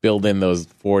build in those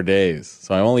 4 days.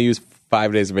 So I only use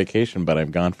 5 days of vacation, but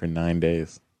I'm gone for 9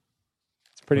 days.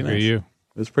 It's pretty nice. You.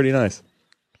 It was pretty nice.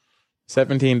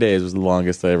 17 days was the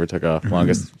longest I ever took off.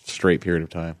 Longest straight period of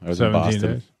time. I was in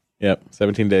Boston. Days? Yep,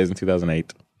 17 days in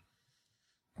 2008.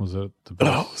 Was it the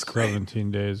best it was great.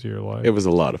 17 days of your life? It was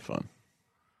a lot of fun.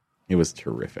 It was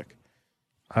terrific.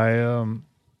 I haven't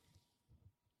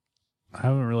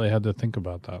really had to think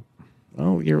about that.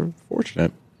 Oh, you're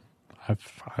fortunate. I've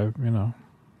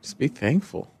Just be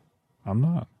thankful. I'm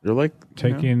not. You're like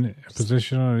taking a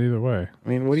position on it either way. I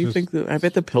mean, what do you think? I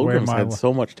bet the Pilgrims had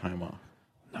so much time off.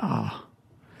 No.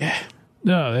 Yeah.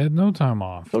 No, they had no time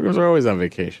off. Pilgrims are always on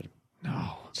vacation.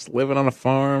 No. Just living on a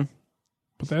farm.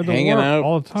 But they had to hanging work out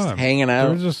all the time. Just hanging out.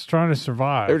 They were just trying to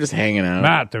survive. They were just hanging out.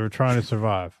 Matt, they were trying to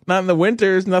survive. Not in the winter.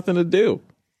 There's nothing to do.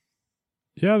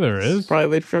 Yeah, there is.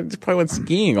 They probably went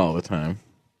skiing all the time.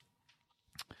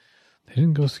 They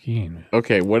didn't go skiing.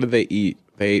 Okay, what did they eat?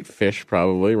 They ate fish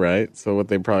probably, right? So what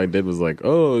they probably did was like,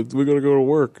 oh, we got to go to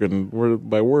work. And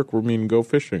by work, we mean go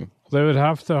fishing. They would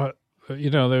have to, they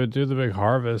would do the big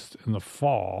harvest in the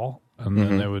fall. And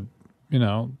then they would,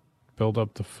 build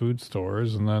up the food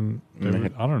stores. And then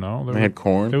I don't know. They had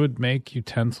corn. They would make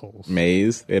utensils.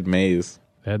 Maize. They had maize.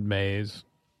 They had maize.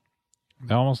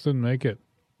 They almost didn't make it.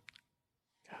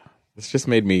 This just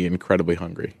made me incredibly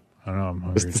hungry. I know, I'm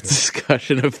hungry. This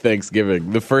discussion of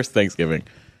Thanksgiving, the first Thanksgiving,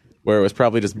 where it was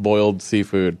probably just boiled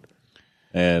seafood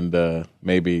and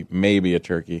maybe a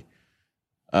turkey.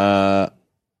 I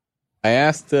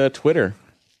asked Twitter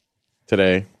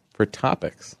today for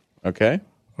topics, okay?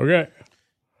 Okay.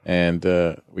 And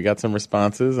we got some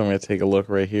responses. I'm going to take a look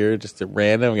right here, just at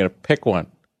random. I'm going to pick one.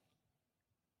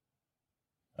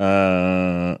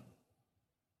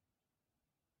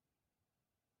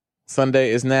 Sunday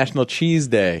is National Cheese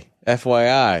Day,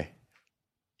 FYI.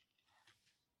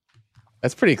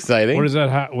 That's pretty exciting. What is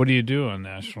that? What do you do on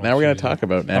National? Now we're going to talk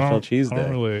about National Cheese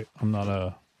Day. I'm not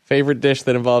a favorite dish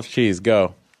that involves cheese.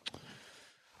 Go.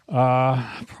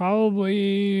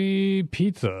 Probably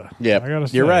pizza. Yeah, I gotta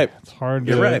say, you're right. It's hard.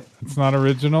 You're right. It's not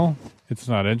original. It's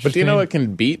not interesting. But do you know what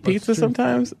can beat pizza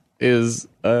sometimes? Is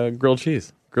grilled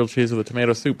cheese. Grilled cheese with a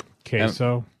tomato soup.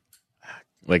 Queso.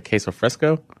 Like queso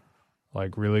fresco.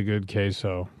 Like really good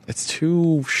queso. It's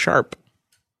too sharp.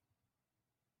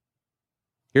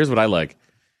 Here's what I like.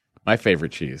 My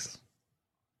favorite cheese.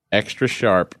 Extra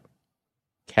sharp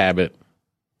Cabot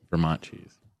Vermont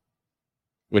cheese.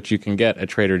 Which you can get at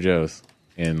Trader Joe's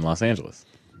in Los Angeles.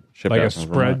 Shipped like a spread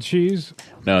Vermont. Cheese?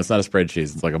 No, it's not a spread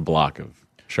cheese. It's like a block of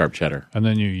sharp cheddar. And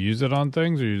then you use it on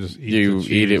things, or you just eat You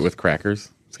eat it with crackers,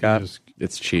 Scott.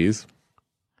 It's cheese.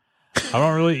 I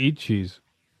don't really eat cheese.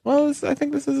 Well, I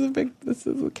think this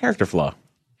is a character flaw.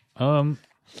 I'm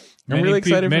really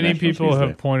excited. Many people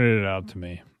have pointed it out to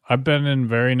me. I've been in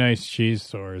very nice cheese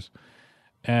stores,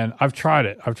 and I've tried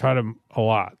it. I've tried them a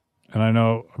lot, and I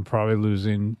know I'm probably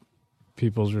losing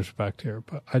people's respect here,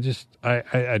 but I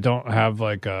don't have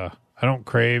I don't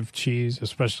crave cheese,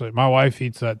 especially my wife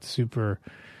eats that super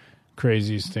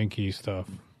crazy stinky stuff,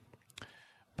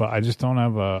 but I just don't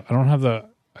have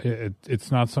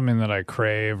it's not something that I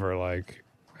crave or like.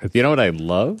 You know what I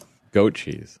love? Goat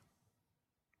cheese.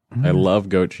 I love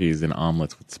goat cheese in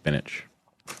omelets with spinach.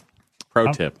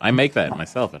 Pro tip. I make that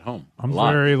myself at home. I'm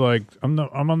very I'm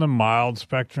on the mild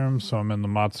spectrum, so I'm in the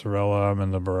mozzarella, I'm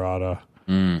in the burrata.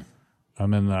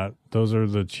 I'm in that. Those are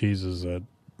the cheeses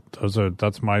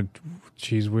that's my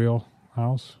cheese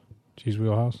wheelhouse. Cheese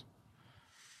wheelhouse.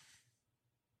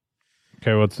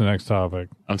 Okay, what's the next topic?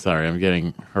 I'm sorry, I'm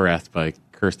getting harassed by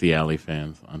Kirstie Alley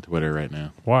fans on Twitter right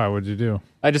now. Why? What'd you do?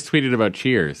 I just tweeted about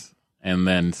Cheers, and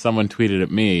then someone tweeted at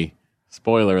me,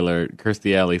 spoiler alert,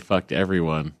 Kirstie Alley fucked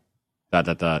everyone, ...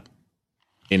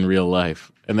 in real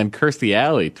life. And then Kirstie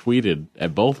Alley tweeted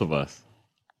at both of us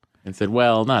and said,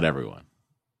 well, not everyone.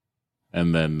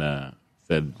 And then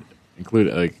said,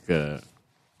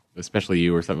 especially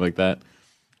you or something like that.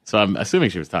 So I'm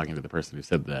assuming she was talking to the person who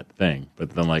said that thing.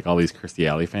 But then all these Kirstie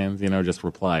Alley fans, just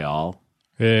reply all.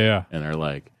 Yeah. And they're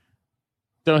like,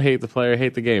 don't hate the player,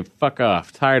 hate the game. Fuck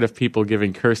off. Tired of people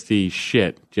giving Kirstie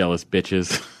shit, jealous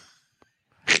bitches.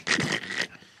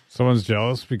 Someone's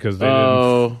jealous because they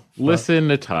didn't... listen,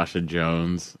 Natasha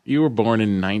Jones. You were born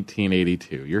in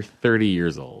 1982. You're 30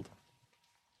 years old.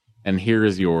 And here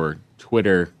is your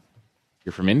Twitter.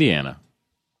 You're from Indiana.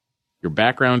 Your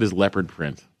background is leopard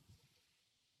print.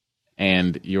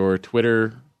 And your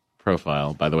Twitter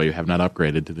profile, by the way, you have not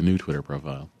upgraded to the new Twitter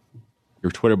profile.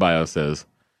 Your Twitter bio says,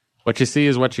 What you see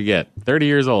is what you get. 30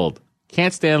 years old.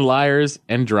 Can't stand liars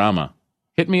and drama.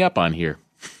 Hit me up on here.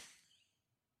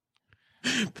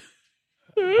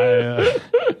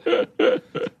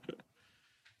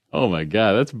 Oh my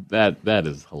God, that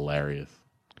is hilarious.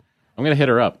 I'm gonna hit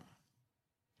her up.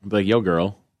 I'll be like, yo,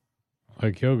 girl.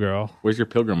 Like, yo, girl. Where's your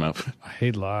pilgrim outfit? I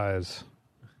hate lies.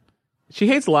 She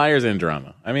hates liars and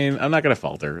drama. I mean, I'm not gonna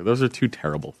fault her. Those are two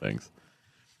terrible things.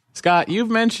 Scott, you've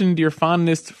mentioned your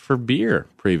fondness for beer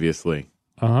previously.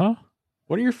 Uh-huh.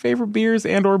 What are your favorite beers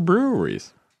and or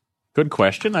breweries? Good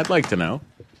question. I'd like to know.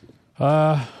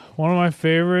 One of my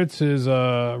favorites is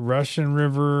Russian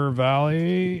River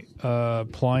Valley.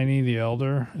 Pliny the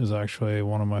Elder is actually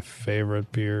one of my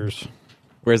favorite beers.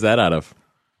 Where's that out of?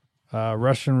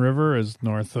 Russian River is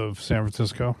north of San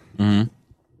Francisco.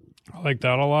 Mm-hmm. I like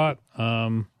that a lot.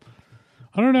 I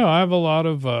don't know. I have a lot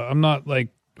of... I'm not like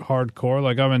hardcore.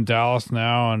 Like I'm in Dallas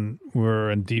now, and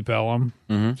we're in Deep Ellum,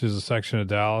 which is a section of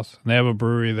Dallas. And they have a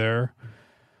brewery there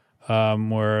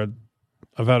where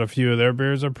I've had a few of their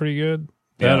beers are pretty good.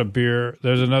 They had a beer.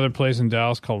 There's another place in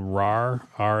Dallas called RAR,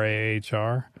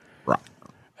 R-A-H-R.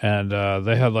 And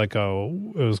they had like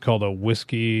it was called a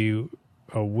whiskey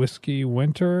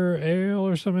winter ale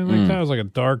or something like that. It was like a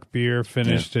dark beer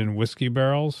finished in whiskey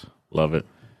barrels. Love it.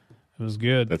 It was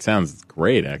good. That sounds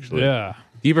great, actually. Yeah.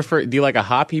 Do you like a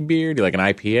hoppy beer? Do you like an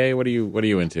IPA? What are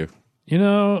you into? You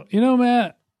know,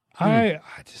 Matt, I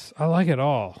like it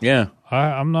all. Yeah.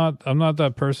 I'm not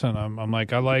that person. I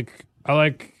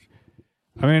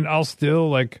mean, I'll still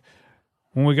like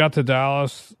when we got to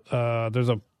Dallas, there's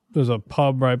a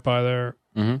pub right by there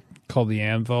called the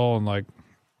Anvil, and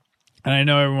I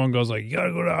know everyone goes like, you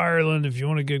gotta go to Ireland if you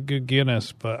want to get good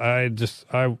Guinness, but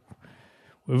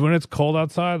when it's cold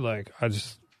outside, I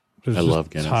love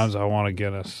Guinness. Times I want a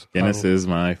Guinness. Guinness is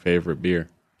my favorite beer.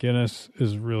 Guinness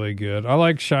is really good. I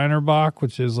like Shinerbach,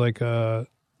 which is like a,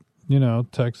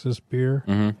 Texas beer.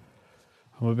 Mm-hmm.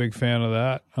 I'm a big fan of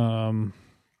that.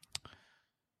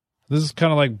 This is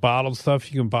kind of like bottled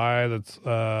stuff you can buy. That's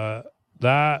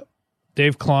that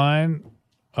Dave Klein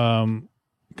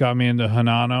got me into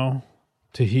Hanano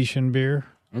Tahitian beer.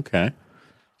 Okay,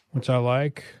 which I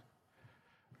like.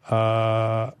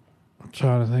 I'm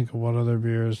trying to think of what other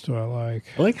beers do I like.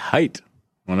 I like Height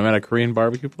when I'm at a Korean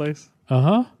barbecue place.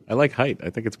 Uh-huh. I like Height. I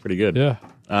think it's pretty good. Yeah.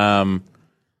 I'm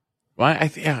a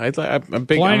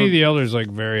big... Pliny the Elder is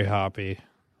very hoppy.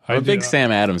 I'm a big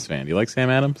Sam Adams fan. Do you like Sam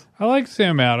Adams? I like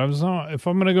Sam Adams. If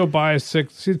I'm going to go buy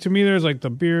to me, there's the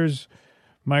beers,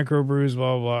 microbrews,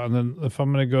 blah, blah, blah. And then if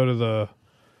I'm going to go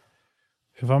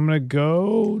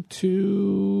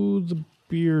to the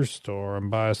beer store and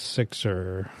buy a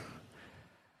sixer...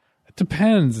 It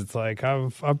depends. It's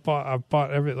I've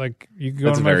bought every you can go.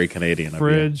 That's to very Canadian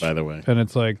fridge, of you, by the way. And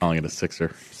it's calling it a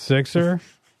sixer. Sixer,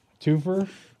 twofer.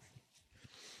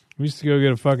 We used to go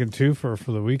get a fucking twofer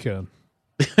for the weekend.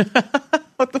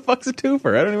 What the fuck's a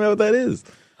twofer? I don't even know what that is.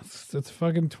 It's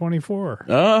fucking 24.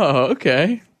 Oh,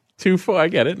 okay. 2-4. I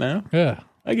get it now. Yeah,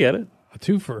 I get it. A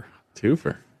twofer.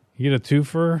 Twofer. You get a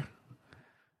twofer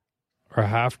or a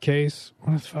half case.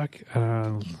 What the fuck?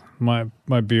 My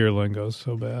beer lingo is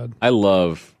so bad. I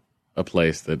love a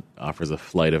place that offers a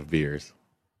flight of beers.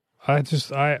 I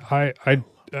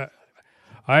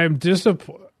am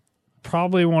disappointed.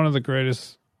 Probably one of the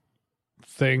greatest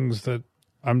things that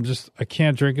I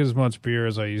can't drink as much beer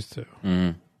as I used to.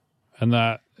 Mm. And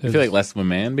that is, you feel like less of a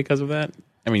man because of that?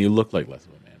 I mean, you look like less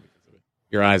of a man because of it.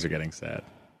 Your eyes are getting sad.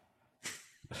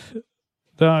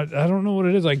 I don't know what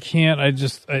it is. I can't.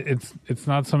 It's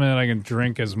not something that I can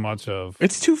drink as much of.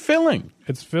 It's too filling.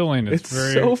 It's filling. It's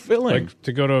very so filling.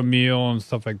 To go to a meal and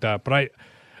stuff like that. But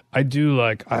I do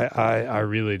I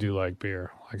really do like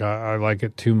beer. I like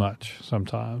it too much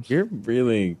sometimes. You're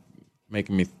really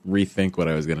making me rethink what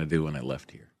I was going to do when I left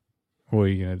here. What are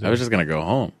you going to do? I was just going to go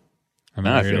home.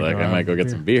 Now I feel like I might go get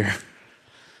some beer.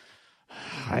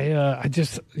 I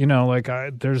just,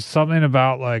 there's something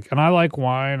about and I like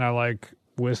wine. I like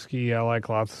whiskey. I like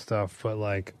lots of stuff, but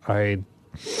I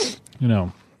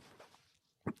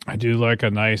do like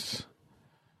a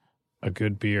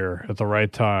good beer at the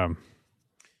right time.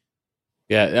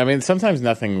 Yeah, I mean, sometimes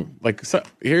nothing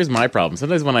here's my problem.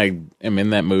 Sometimes when I am in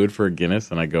that mood for a Guinness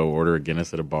and I go order a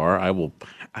Guinness at a bar, I will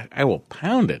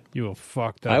pound it. You will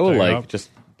fuck that. I will thing up. Just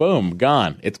boom,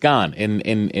 gone. It's gone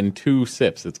in 2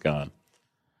 sips. It's gone.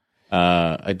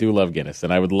 I do love Guinness,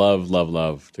 and I would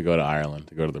love to go to Ireland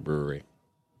to go to the brewery.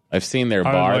 I've seen their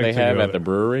bar they have at the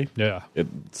brewery. Yeah.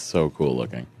 It's so cool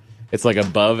looking. It's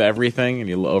above everything, and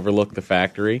you overlook the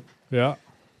factory. Yeah.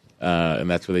 And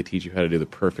that's where they teach you how to do the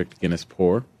perfect Guinness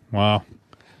pour. Wow.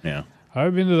 Yeah.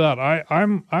 I've been to that.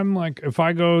 I'm if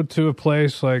I go to a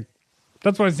place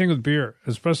That's what I think with beer,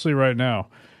 especially right now.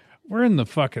 We're in the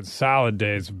fucking salad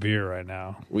days of beer right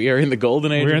now. We are in the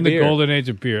golden age of beer. We're in the golden age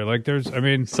of beer. Like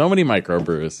so many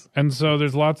microbrews. And so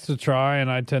there's lots to try,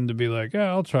 and I tend to be like, yeah,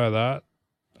 I'll try that.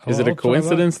 Is it a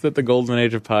coincidence that the golden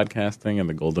age of podcasting and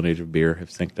the golden age of beer have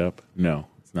synced up? No,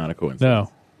 it's not a coincidence.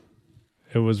 No.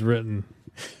 It was written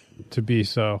to be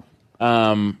so.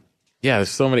 Yeah, there's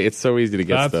so many. It's so easy to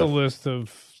get stuff. That's a list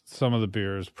of some of the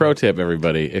beers. Pro tip,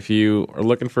 everybody. If you are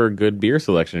looking for a good beer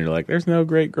selection, you're like, there's no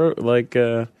great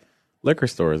liquor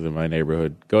stores in my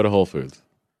neighborhood, go to Whole Foods.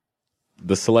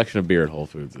 The selection of beer at Whole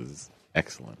Foods is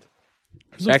excellent.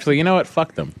 Actually, you know what?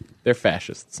 Fuck them. They're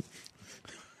fascists.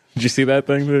 Did you see that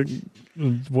thing the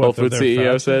Whole Foods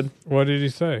CEO said? What did he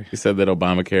say? He said that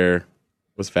Obamacare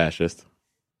was fascist.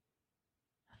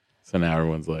 So now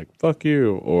everyone's like, fuck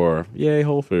you, or yay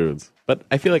Whole Foods. But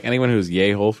I feel like anyone who's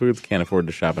yay Whole Foods can't afford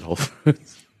to shop at Whole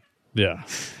Foods. Yeah.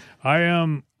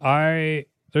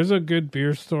 There's a good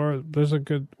beer store.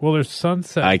 There's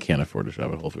Sunset. I can't afford to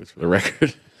shop at Whole Foods, for the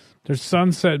record. There's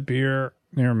Sunset Beer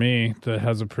near me that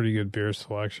has a pretty good beer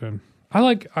selection.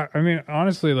 I mean,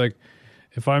 honestly, like,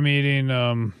 if I'm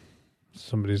eating,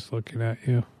 somebody's looking at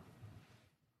you.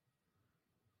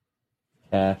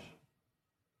 Cash.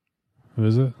 Who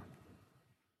is it?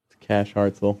 It's Cash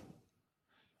Hartzell.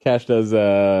 Cash does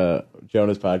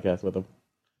Jonah's podcast with him.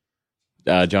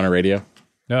 Jonah Radio.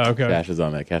 Oh, okay. Cash is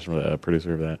on that. Cash is a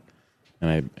producer of that.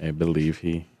 And I believe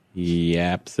he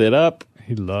yaps it up.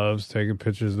 He loves taking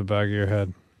pictures of the back of your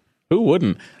head. Who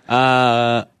wouldn't? You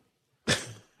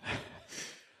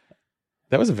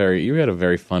had a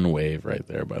very fun wave right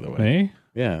there, by the way. Me?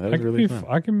 Yeah, that was really fun.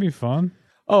 I can be fun.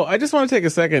 Oh, I just want to take a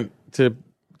second to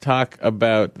talk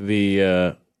about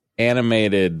the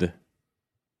animated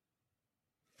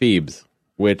Phoebes,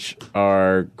 which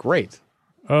are great.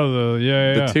 Oh,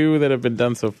 the two that have been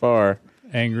done so far.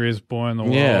 Angriest Boy in the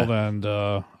World,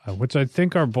 and which I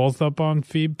think are both up on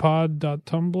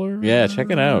feedpod.tumblr. Yeah, check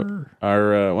it out.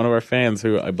 Our one of our fans,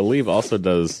 who I believe also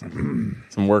does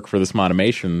some work for the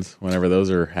Smodimations whenever those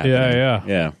are happening.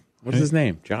 Yeah. What's his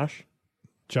name? Josh?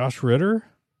 Josh Ritter?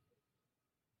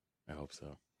 I hope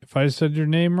so. If I said your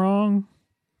name wrong,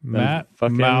 Matt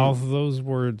fucking mouth those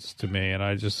words to me, and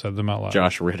I just said them out loud.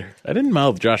 Josh Ritter. I didn't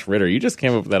mouth Josh Ritter. You just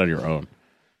came up with that on your own.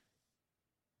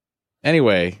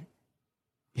 Anyway,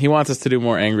 he wants us to do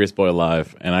more Angriest Boy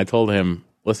Live, and I told him,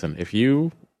 listen, if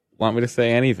you want me to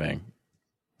say anything,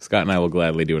 Scott and I will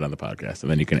gladly do it on the podcast, and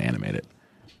then you can animate it.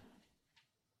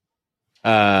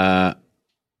 I'm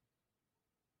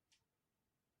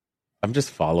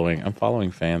following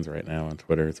fans right now on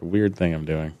Twitter. It's a weird thing I'm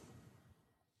doing.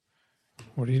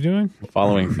 What are you doing? I'm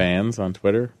following fans on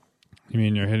Twitter. You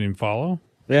mean you're hitting follow?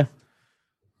 Yeah.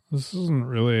 This isn't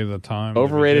really the time.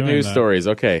 Overrated news stories.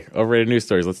 Okay, overrated news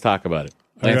stories. Let's talk about it.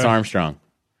 Lance Armstrong.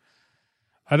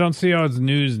 I don't see how it's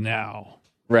news now.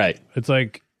 Right. It's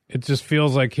like, it just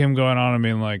feels like him going on and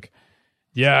being like,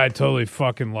 yeah, I totally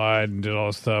fucking lied and did all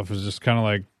this stuff. It's just kind of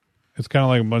like,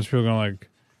 a bunch of people going like,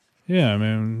 yeah, I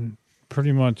mean,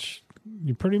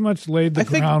 you pretty much laid the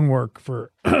groundwork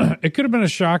for, it could have been a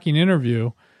shocking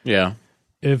interview. Yeah.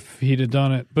 If he'd have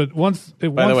done it. But By the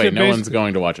way, no one's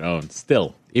going to watch Own.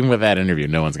 Still, even with that interview,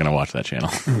 no one's going to watch that channel.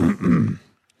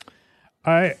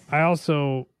 I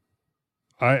also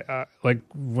like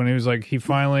when he was like, he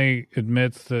finally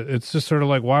admits that it's just sort of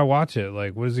like, why watch it?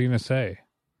 Like, what is he going to say?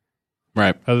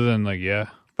 Right. Other than like, yeah.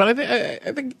 But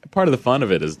I think part of the fun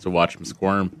of it is to watch him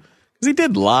squirm, because he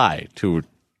did lie to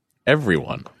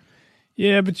everyone.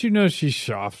 Yeah, but she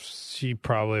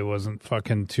probably wasn't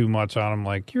fucking too much on him.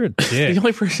 Like, you're a dick. The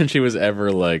only person she was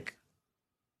ever like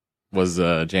was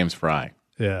James Fry.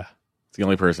 Yeah. It's the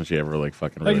only person she ever like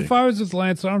fucking like really... If I was with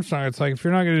Lance Armstrong, it's like, if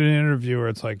you're not going to do an interviewer,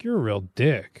 it's like, you're a real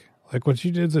dick. Like, what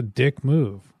you did is a dick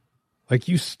move. Like,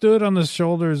 you stood on the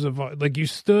shoulders of, like, you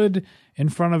stood in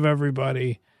front of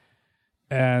everybody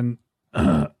and,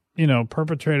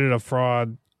 perpetrated a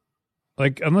fraud.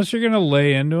 Like, unless you're going to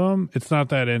lay into him, it's not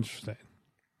that interesting.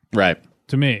 Right.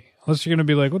 To me. Unless you're going to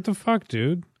be like, what the fuck,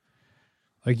 dude?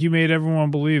 Like, you made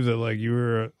everyone believe that, like, you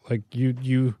were, like,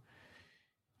 you...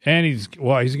 And he's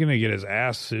going to get his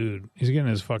ass sued. He's getting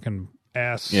his fucking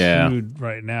ass sued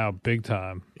right now, big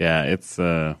time. Yeah, it's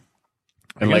and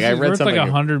like I read something like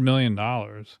 $100 million.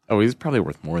 Oh, he's probably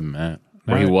worth more than that.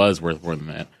 Or he was worth more than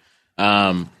that.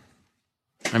 I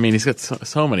mean, he's got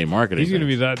so many marketing. He's going to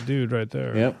be that dude right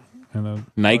there. Yep.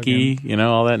 Nike,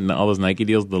 all that, and all those Nike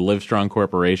deals. The Livestrong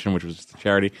Corporation, which was just a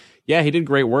charity. Yeah, he did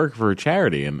great work for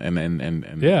charity and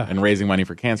raising money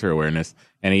for cancer awareness.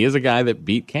 And he is a guy that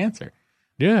beat cancer.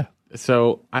 Yeah.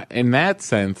 So in that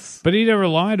sense, but he never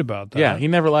lied about that. Yeah, he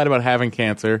never lied about having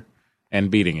cancer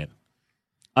and beating it.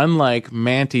 Unlike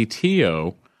Manti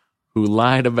Teo, who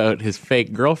lied about his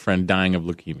fake girlfriend dying of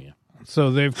leukemia.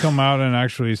 So they've come out and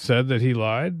actually said that he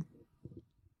lied?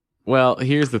 Well,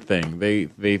 here's the thing. They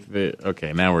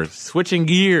okay, now we're switching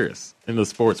gears in the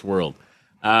sports world.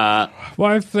 Well,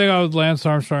 I think I was Lance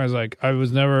Armstrong. I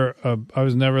was never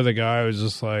the guy. I was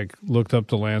just like looked up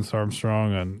to Lance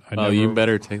Armstrong, and you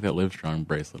better take that Livestrong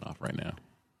bracelet off right now.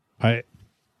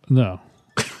 No,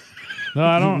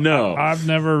 I don't. No, I've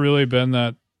never really been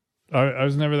that. I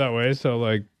was never that way. So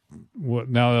like,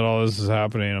 now that all this is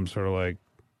happening, I'm sort of like,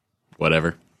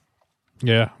 whatever.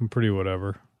 Yeah, I'm pretty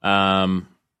whatever. Yeah,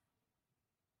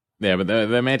 but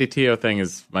the Manti Teo thing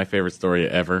is my favorite story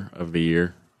ever of the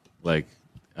year. Like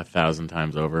 1,000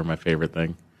 times over, my favorite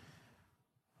thing.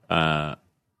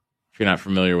 If you're not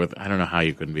familiar with, I don't know how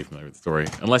you couldn't be familiar with the story,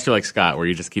 unless you're like Scott, where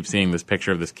you just keep seeing this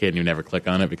picture of this kid and you never click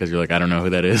on it because you're like, I don't know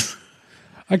who that is.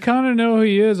 I kind of know who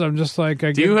he is. I'm just like,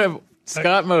 you have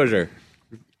Scott Mosier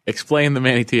explain the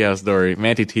Manti Teo story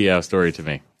to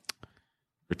me,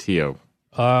 or Teo?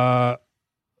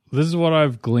 This is what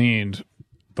I've gleaned,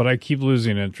 but I keep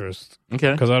losing interest.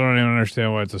 Okay, because I don't even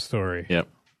understand why it's a story. Yep.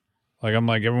 Like I'm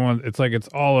like everyone. It's like it's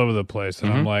all over the place,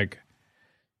 and I'm like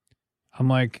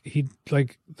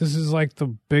this is like the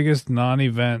biggest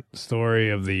non-event story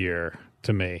of the year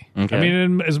to me. Okay. I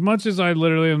mean, as much as I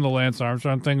literally am the Lance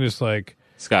Armstrong thing, just like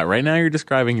Scott, right now you're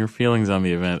describing your feelings on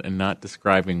the event and not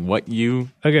describing what you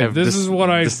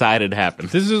decided happened.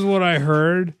 This is what I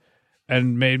heard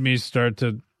and made me start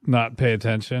to not pay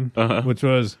attention, which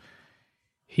was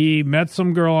he met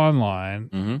some girl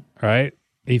online, right?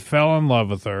 He fell in love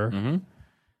with her,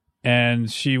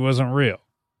 and she wasn't real.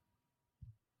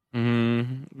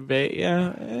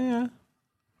 Yeah.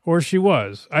 Or she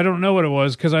was. I don't know what it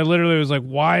was because I literally was like,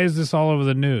 why is this all over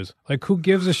the news? Like, who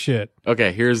gives a shit?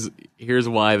 Okay, here's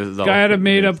why this is all guy over had a the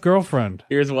made-up news. girlfriend.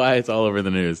 Here's why it's all over the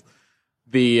news.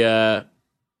 The,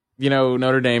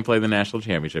 Notre Dame played the national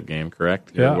championship game,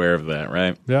 correct? You're aware of that,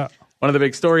 right? Yeah. One of the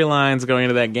big storylines going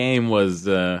into that game was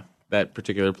that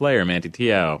particular player, Manti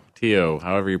Teo,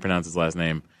 however you pronounce his last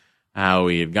name, how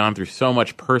he had gone through so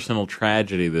much personal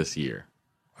tragedy this year.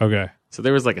 Okay. So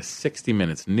there was like a 60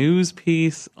 Minutes news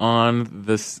piece on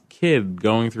this kid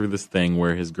going through this thing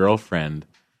where his girlfriend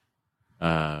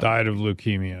died of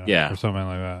leukemia. Yeah. Or something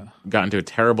like that. Got into a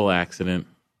terrible accident,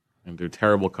 into a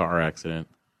terrible car accident.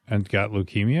 And got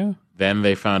leukemia? Then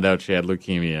they found out she had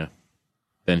leukemia.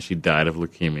 Then she died of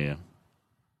leukemia.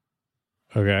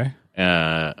 Okay.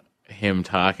 Him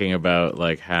talking about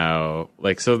like how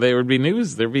so there would be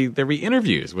news, there'd be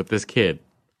interviews with this kid.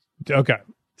 Okay.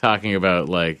 Talking about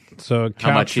like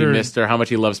how much he missed her, how much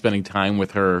he loved spending time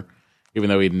with her, even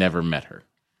though he'd never met her.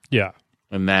 Yeah.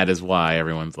 And that is why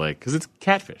everyone's like, because it's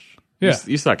Catfish. Yeah.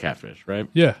 You saw Catfish, right?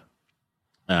 Yeah.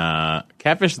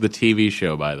 Catfish is the TV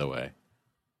show, by the way.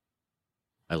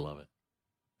 I love it.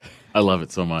 I love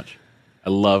it so much.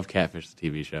 I love Catfish, the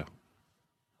TV show.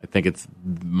 I think it's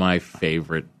my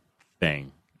favorite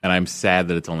thing. And I'm sad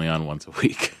that it's only on once a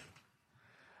week.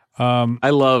 I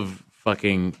love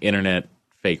fucking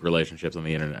fake relationships on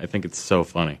the internet. I think it's so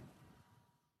funny.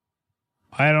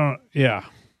 I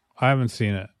haven't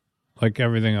seen it. Like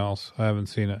everything else, I haven't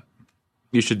seen it.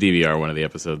 You should DVR one of the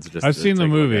episodes. I've seen the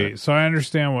movie, so I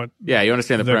understand what. Yeah, you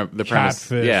understand the premise.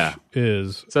 Catfish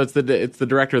is. So it's the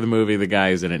director of the movie, the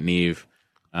guy who's in it, Neve.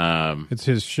 It's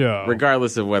his show.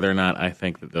 Regardless of whether or not I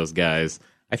think that those guys,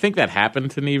 I think that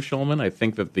happened to Neve Schulman. I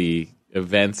think that the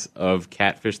events of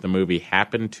Catfish, the movie,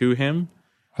 happened to him.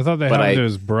 I thought they happened to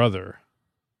his brother.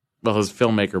 Well, his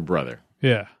filmmaker brother.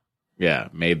 Yeah. Yeah,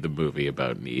 made the movie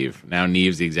about Neve. Now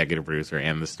Neve's the executive producer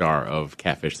and the star of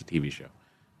Catfish, the TV show.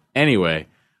 Anyway,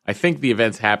 I think the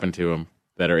events happened to him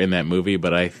that are in that movie,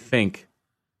 but I think,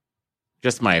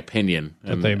 just my opinion,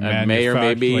 and may or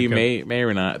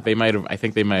not, they might have. I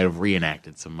think they might have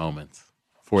reenacted some moments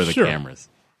for the cameras.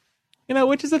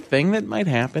 Which is a thing that might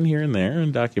happen here and there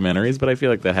in documentaries, but I feel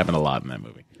like that happened a lot in that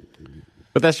movie.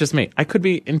 But that's just me. I could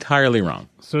be entirely wrong.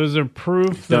 So is there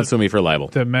proof Don't sue me for libel.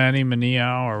 that Manny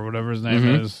Maniao or whatever his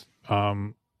name is?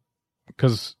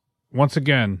 Because once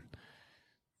again,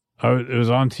 it was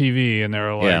on TV and they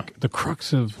were like the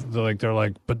crux of they're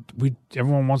like, but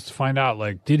everyone wants to find out,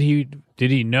 like, did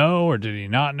he know or did he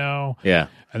not know? Yeah.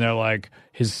 And they're like,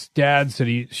 his dad said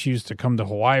she used to come to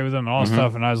Hawaii with him and all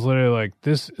stuff. And I was literally like,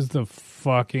 this is the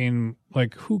fucking,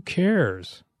 like, who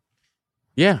cares?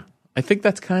 Yeah. I think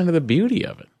that's kind of the beauty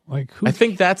of it. Like, I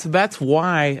think that's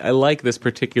why I like this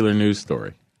particular news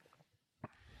story.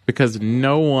 Because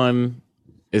no one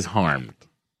is harmed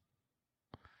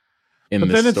in this story.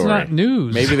 But then it's not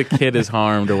news. Maybe the kid is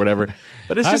harmed or whatever.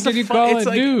 But it's just How could you call it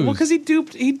news? Well, because he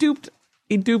duped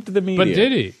He duped the media. But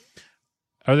did he?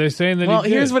 Are they saying that he did? Well,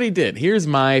 here's what he did. Here's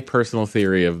my personal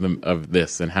theory of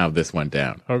this and how this went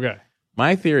down. Okay.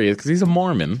 My theory is, because he's a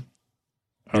Mormon,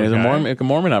 and he's a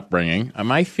Mormon upbringing,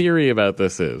 my theory about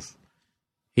this is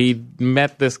he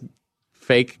met this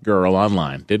fake girl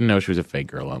online, didn't know she was a fake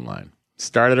girl online,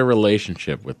 started a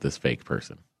relationship with this fake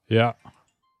person. Yeah.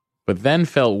 But then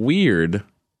felt weird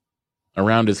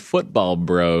around his football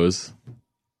bros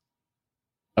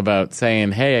about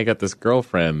saying, hey, I got this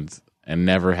girlfriend, and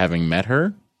never having met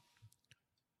her.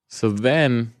 So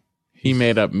then he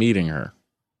made up meeting her.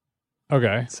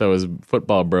 Okay. So his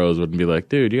football bros wouldn't be like,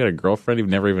 dude, you got a girlfriend you've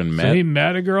never even met? So he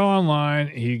met a girl online.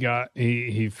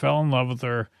 He fell in love with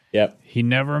her. Yep. He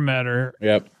never met her.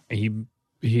 Yep.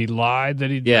 He lied that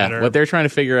he'd met her. What they're trying to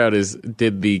figure out is,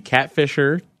 did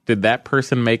that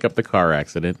person make up the car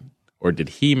accident, or did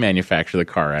he manufacture the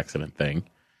car accident thing?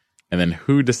 And then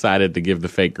who decided to give the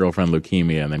fake girlfriend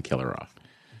leukemia and then kill her off?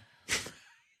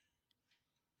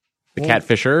 The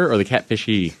catfisher or the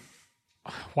catfishy?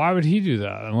 Why would he do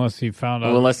that unless he found out?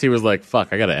 Well, unless he was like,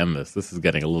 fuck, I got to end this. This is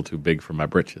getting a little too big for my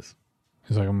britches.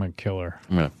 He's like, I'm going to kill her.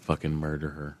 I'm going to fucking murder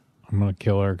her. I'm going to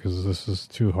kill her because this is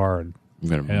too hard. I'm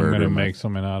going to murder her. I'm going to make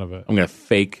something out of it. I'm going to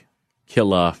fake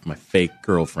kill off my fake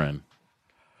girlfriend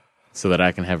so that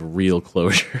I can have real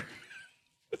closure.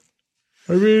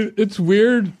 I mean, it's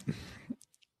weird.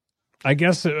 I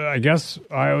guess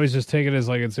I always just take it as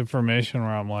like it's information where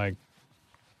I'm like,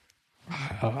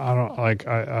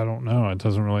 I don't know. It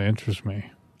doesn't really interest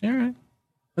me. All right.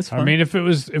 That's fine. I mean, if it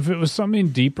was something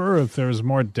deeper, if there was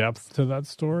more depth to that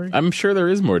story. I'm sure there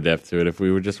is more depth to it if we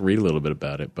would just read a little bit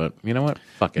about it, but you know what?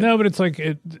 Fuck it. No, but it's like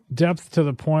depth to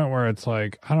the point where it's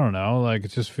like, I don't know, like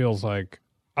it just feels like,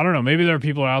 I don't know, maybe there are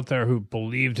people out there who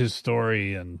believed his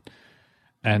story and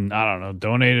I don't know,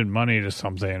 donated money to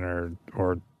something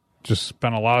or just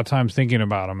spent a lot of time thinking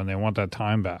about him and they want that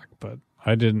time back. But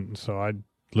I didn't, so I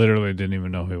literally didn't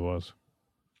even know who he was.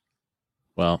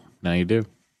 Well, now you do.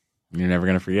 You're never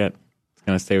going to forget. It's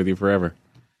going to stay with you forever.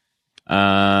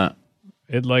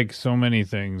 It, like so many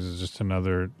things, is just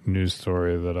another news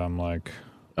story that I'm like,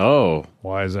 oh,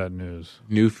 why is that news?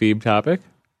 New Phoebe topic.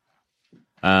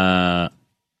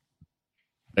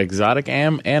 Exotic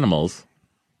animals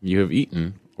you have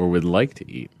eaten or would like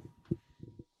to eat.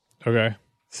 Okay.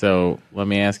 So let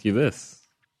me ask you this.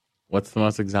 What's the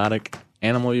most exotic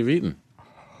animal you've eaten?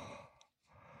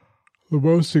 The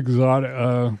most exotic.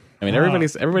 I mean,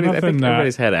 everybody's. I think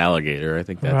everybody's had alligator. I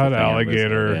think that's had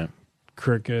alligator, yeah.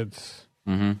 Crickets.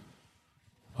 Mm-hmm.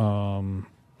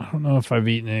 I don't know if I've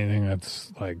eaten anything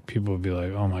that's like people would be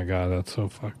like, "Oh my god, that's so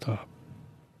fucked up."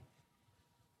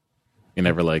 You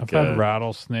never like. I've had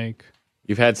rattlesnake.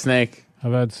 You've had snake.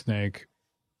 I've had snake.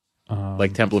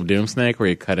 Like Temple of Doom snake, where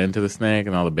you cut into the snake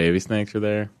and all the baby snakes are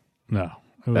there. No,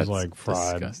 it was like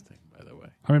fried. Disgusting, by the way.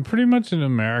 I mean, pretty much in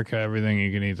America, everything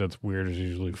you can eat that's weird is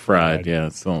usually fried. Yeah,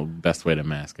 it's the best way to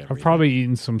mask everything. I've probably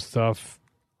eaten some stuff.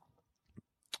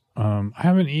 I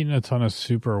haven't eaten a ton of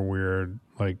super weird,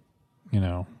 like, you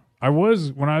know.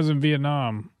 When I was in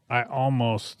Vietnam, I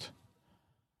almost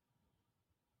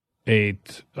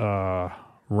ate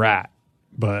rat,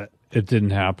 but it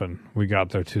didn't happen. We got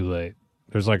there too late.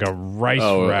 There's like a rice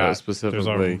rat.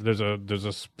 Specifically. There's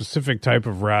a specific type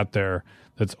of rat there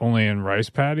that's only in rice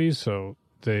patties. So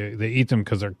they eat them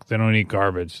because they don't eat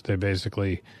garbage. They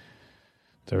basically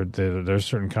there's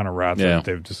certain kind of rats that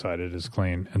they've decided is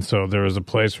clean. And so there was a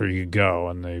place where you could go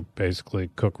and they basically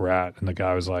cook rat. And the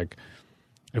guy was like,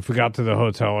 if we got to the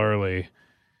hotel early,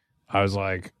 I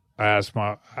asked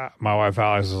my wife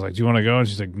Alex, I was like, do you want to go? And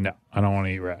she's like, no, I don't want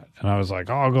to eat rat. And I was like,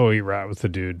 oh, I'll go eat rat with the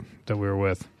dude that we were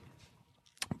with.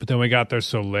 But then we got there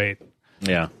so late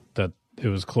that it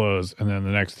was closed. And then the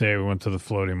next day we went to the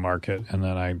floating market, and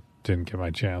then I didn't get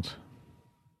my chance.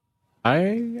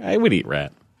 I would eat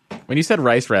rat. When you said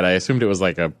rice rat, I assumed it was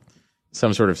like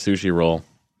some sort of sushi roll.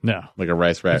 No. Like a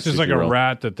rice rat. It's just like a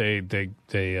rat that they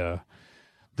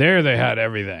there they had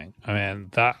everything. I mean,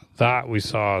 that we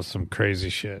saw some crazy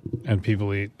shit, and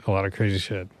people eat a lot of crazy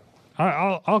shit.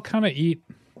 I'll kind of eat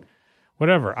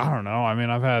whatever. I don't know. I mean,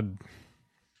 I've had...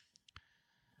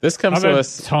 This comes to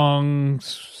us. Tongue.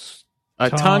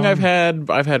 I've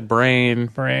had brain.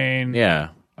 Brain. Yeah.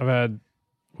 I've had,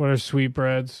 what are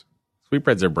sweetbreads?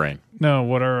 Sweetbreads are brain. No,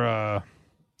 what are,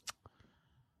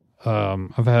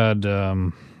 I've had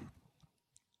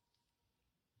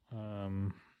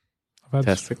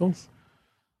testicles?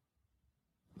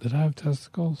 Did I have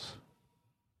testicles?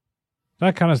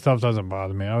 That kind of stuff doesn't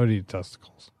bother me. I would eat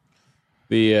testicles.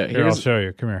 Here, I'll show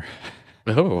you. Come here.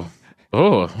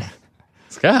 Oh.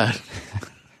 Scott.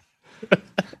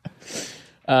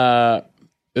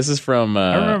 This is from...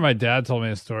 I remember my dad told me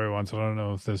a story once. I don't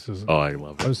know if this is... Oh, I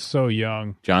love it. I was so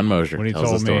young. John Mosier when he tells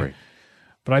told the story. Me,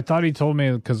 but I thought he told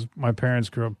me because my parents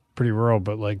grew up pretty rural,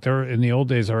 but like there in the old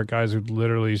days, there were guys who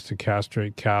literally used to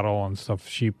castrate cattle and stuff,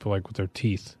 sheep, like with their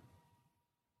teeth.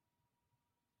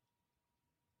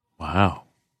 Wow.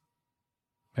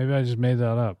 Maybe I just made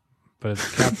that up, but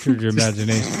it's captured your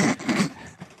imagination.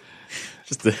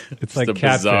 It's like a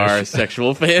bizarre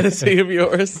sexual fantasy of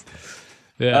yours.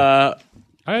 Yeah.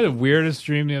 I had the weirdest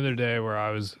dream the other day where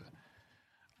I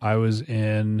was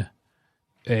in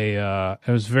it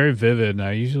was very vivid, and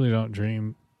I usually don't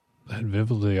dream that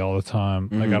vividly all the time.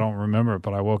 Mm-hmm. Like I don't remember it,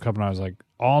 but I woke up and I was like,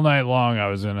 all night long I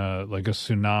was in a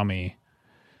tsunami.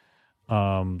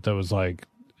 That was like,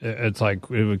 it's like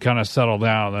it would kind of settle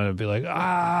down, and then it'd be like,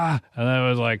 and then it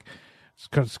was like,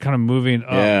 it's kind of moving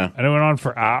up. Yeah. And it went on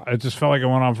for hours. It just felt like it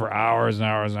went on for hours and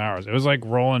hours and hours. It was like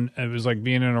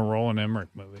being in a Roland Emmerich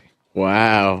movie.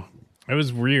 Wow. It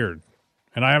was weird.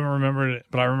 And I haven't remembered it,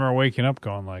 but I remember waking up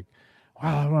going like,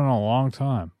 wow, that went on a long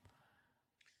time.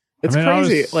 It's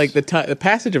crazy. Like the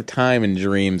passage of time in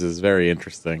dreams is very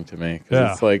interesting to me.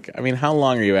 Because it's like, I mean, how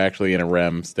long are you actually in a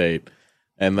REM state?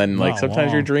 And then like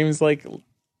sometimes your dreams like...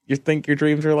 You think your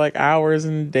dreams are like hours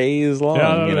and days long.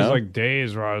 Yeah, it was like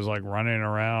days where I was like running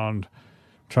around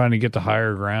trying to get to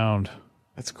higher ground.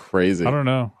 That's crazy. I don't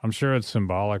know. I'm sure it's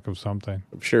symbolic of something.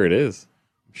 I'm sure it is.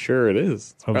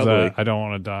 It's probably, that I don't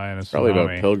want to die in a tsunami. Probably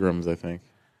about pilgrims, I think.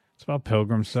 It's about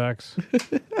pilgrim sex.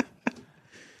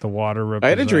 The water represents I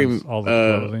had a dream all the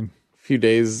clothing. A few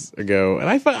days ago, and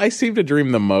I seem to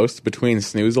dream the most between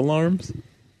snooze alarms.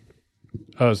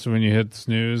 Oh, so when you hit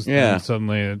snooze, then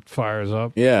suddenly it fires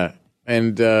up? Yeah.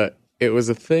 And it was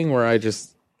a thing where I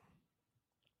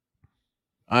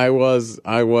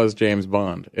was James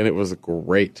Bond, and it was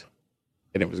great.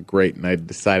 And I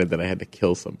decided that I had to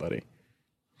kill somebody.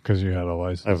 Because you had a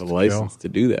license. I have a license to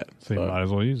do that. So you might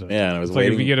as well use it. Yeah, and I was it's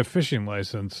waiting. Like if you get a fishing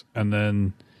license and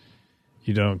then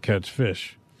you don't catch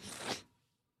fish.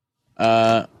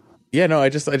 Yeah, no, I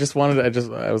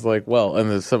was like, well,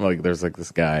 and there's like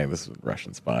this guy, this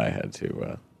Russian spy I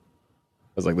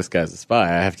was like, this guy's a spy,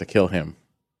 I have to kill him.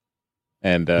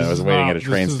 And I was waiting at a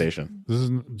train station. This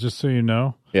is, just so you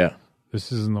know. Yeah.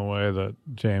 This isn't the way that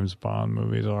James Bond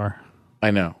movies are.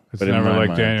 I know. It's but never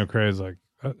like Daniel Craig's like,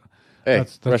 hey,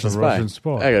 that's Russian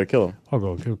spy. I gotta kill him. I'll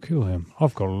go kill him.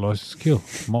 I've got a license to kill.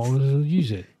 Might as well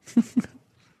use it.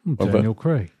 Daniel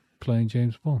Craig playing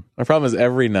James Bond. My problem is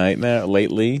every night now,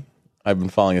 lately, I've been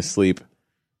falling asleep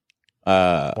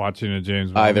watching a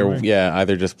James Bond movie?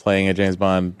 Either just playing a James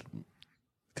Bond,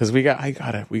 because I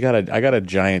got a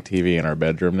giant TV in our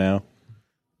bedroom now,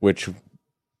 which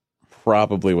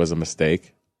probably was a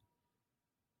mistake.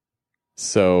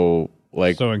 So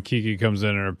when Kiki comes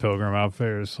in her pilgrim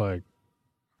outfit, it's like,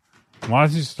 why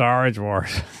don't you Star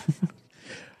Wars?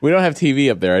 We don't have TV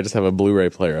up there. I just have a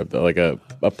Blu-ray player up there, like a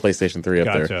PlayStation 3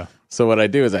 up there. So what I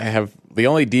do is I have the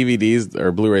only DVDs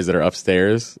or Blu-rays that are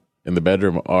upstairs in the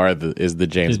bedroom is the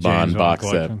James Bond box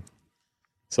set.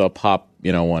 So I'll pop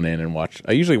one in and watch.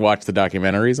 I usually watch the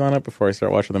documentaries on it before I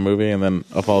start watching the movie, and then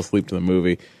I'll fall asleep to the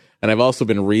movie. And I've also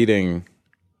been reading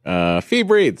Fee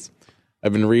Breeds.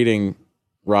 I've been reading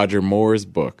Roger Moore's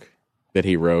book that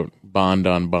he wrote, Bond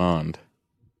on Bond,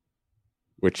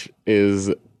 which is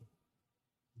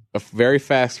a very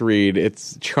fast read.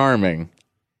 It's charming.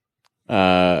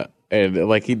 And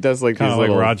like he does like kind these of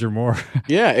like Roger Moore.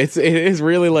 Yeah, it is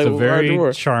really like it's a very Roger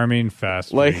Moore. Charming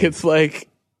fast like read. It's like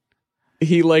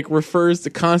he like refers to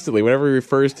constantly whenever he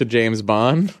refers to James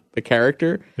Bond, the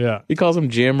character. Yeah, he calls him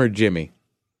Jim or Jimmy.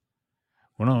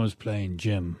 When I was playing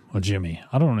Jim or Jimmy,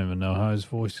 I don't even know how his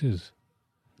voice is.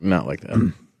 Not like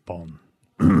that. Bond.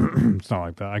 It's not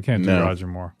like that. I can't do Roger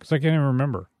Moore because I can't even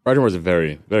remember. Roger Moore's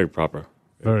very, very proper.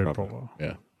 Very proper.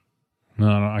 Yeah. No,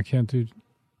 I can't do.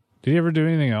 Did he ever do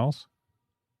anything else?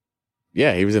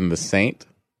 Yeah, he was in The Saint,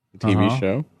 the TV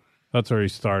show. That's where he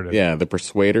started. Yeah, The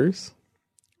Persuaders.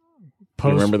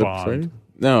 Post remember The Bond. Persuaders?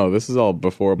 No, this is all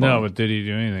before Bond. No, but did he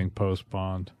do anything post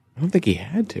Bond? I don't think he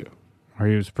had to. Or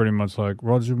he was pretty much like,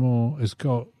 Roger Moore has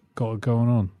got it going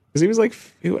on. Because he was like,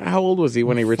 how old was he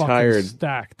when he retired?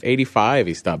 Stacked. 85,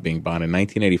 he stopped being Bond in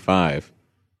 1985.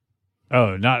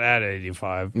 Oh, not at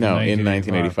 85. No, in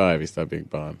 1985 he stopped being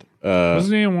Bond.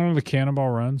 Wasn't he in one of the Cannonball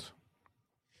Runs?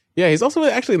 Yeah, he's also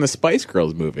actually in the Spice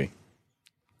Girls movie.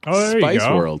 Oh, there Spice you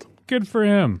go. World. Good for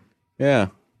him. Yeah.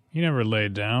 He never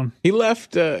laid down. He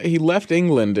left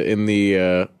England in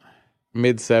the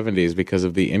mid-70s because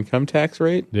of the income tax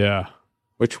rate. Yeah.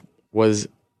 Which was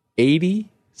 87%.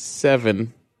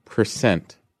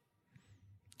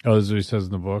 Oh, this is what he says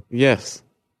in the book? Yes.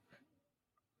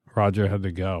 Roger had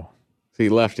to go. He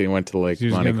left and he went to like He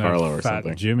was Monte getting Carlo that or fat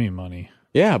something. Jimmy money.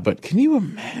 Yeah, but can you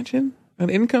imagine an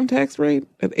income tax rate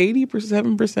at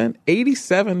 87%?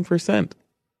 87%.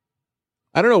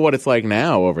 I don't know what it's like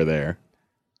now over there.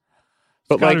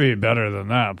 But It's got to be better than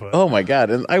that. But oh my God.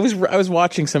 And I was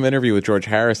watching some interview with George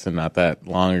Harrison not that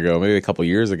long ago, maybe a couple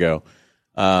years ago.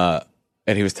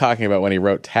 And he was talking about when he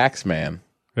wrote Taxman.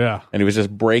 Yeah. And he was just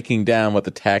breaking down what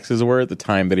the taxes were at the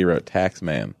time that he wrote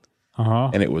Taxman.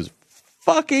 Uh-huh. And it was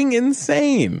fucking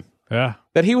insane. Yeah.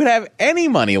 That he would have any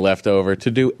money left over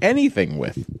to do anything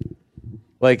with.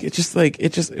 Like, it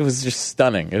was just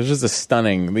stunning. It was just a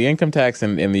stunning. The income tax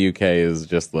in the UK is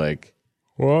just like.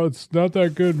 Well, it's not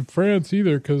that good in France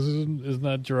either, because isn't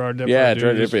that Gerard Depardieu? Yeah,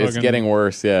 it's getting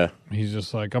worse, yeah. He's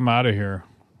just like, I'm out of here.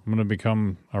 I'm going to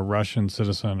become a Russian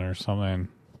citizen or something.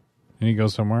 And he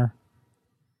goes somewhere.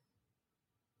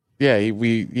 Yeah, he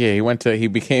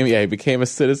became a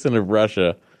citizen of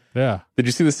Russia. Yeah. Did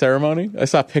you see the ceremony? I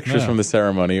saw pictures from the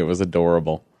ceremony. It was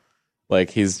adorable. Like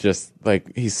he's just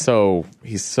like he's so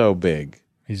big.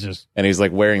 And he's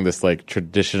like wearing this like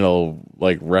traditional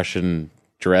like Russian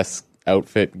dress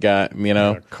outfit guy, you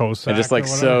know? Cossack and just like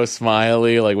so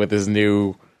smiley, like with his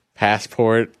new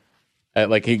passport.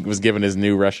 Like he was given his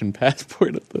new Russian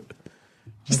passport at the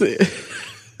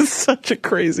it's such a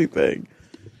crazy thing.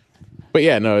 But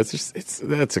yeah, no, that is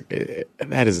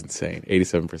insane.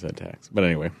 87% tax. But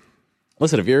anyway,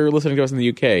 listen, if you're listening to us in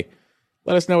the UK,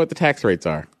 let us know what the tax rates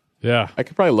are. Yeah. I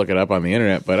could probably look it up on the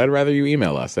internet, but I'd rather you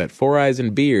email us at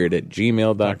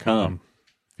foureyesandbeard@gmail.com.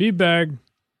 Feedback.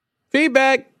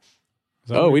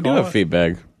 Oh, we do have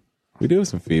feedback. We do have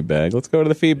some feedback. Let's go to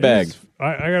the feedback.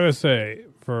 I got to say,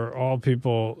 for all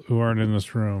people who aren't in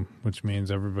this room, which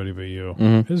means everybody but you,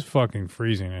 it's fucking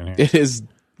freezing in here. It is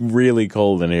really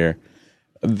cold in here.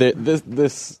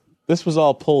 This was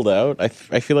all pulled out. I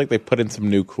feel like they put in some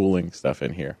new cooling stuff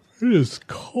in here. It is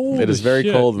cold. It is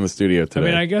very cold in the studio today. I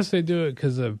mean, I guess they do it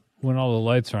because when all the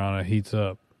lights are on, it heats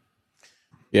up.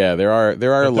 Yeah, there are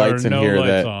lights in here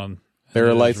that there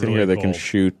are lights in here that can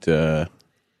shoot.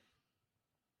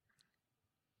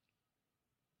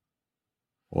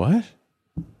 What?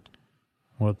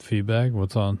 What feedback?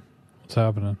 What's on? What's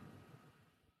happening?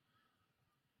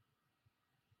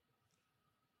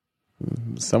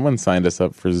 Someone signed us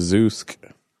up for Zoosk.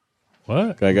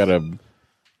 What? I got a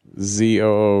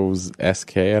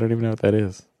ZOOSK. I don't even know what that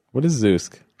is. What is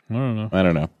Zoosk? I don't know. I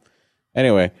don't know.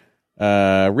 Anyway,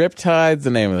 Riptide's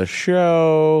the name of the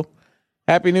show.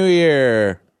 Happy New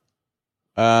Year.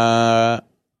 The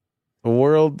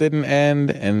world didn't end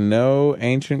and no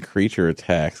ancient creature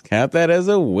attacks. Count that as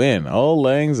a win. Auld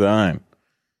Lang Syne.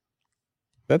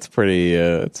 That's pretty,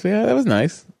 that was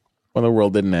nice when the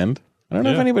world didn't end. I don't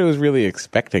know if anybody was really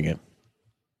expecting it.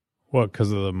 What,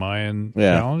 because of the Mayan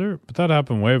calendar? But that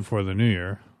happened way before the New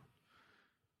Year.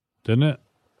 Didn't it?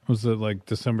 Was it like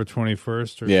December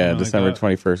 21st? Yeah, December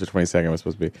 21st or 22nd was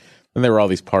supposed to be. Then there were all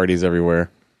these parties everywhere.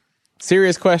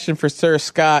 Serious question for Sir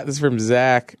Scott. This is from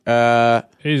Zach.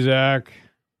 Hey, Zach.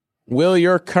 Will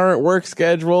your current work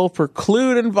schedule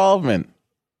preclude involvement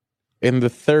in the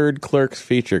third Clerks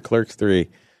feature, Clerks 3?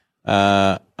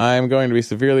 I'm going to be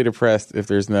severely depressed if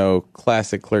there's no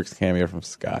classic Clerks cameo from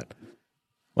Scott.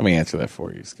 Let me answer that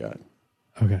for you, Scott.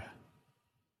 Okay.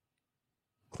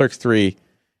 Clerks 3,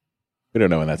 we don't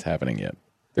know when that's happening yet.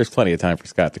 There's plenty of time for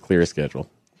Scott to clear a schedule.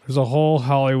 There's a whole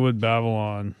Hollywood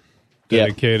Babylon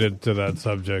dedicated to that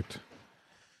subject.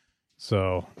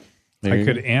 So I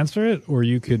could answer it, or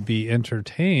you could be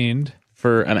entertained.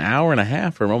 For an hour and a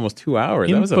half, or almost 2 hours.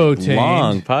 That was a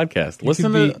long podcast.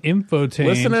 Listen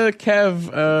to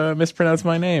Kev mispronounce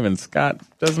my name, and Scott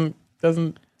doesn't get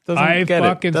it.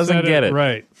 Doesn't get it.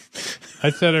 Right. I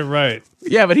said it right.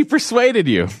 Yeah, but he persuaded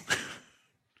you.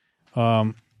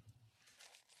 So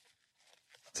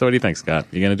what do you think, Scott?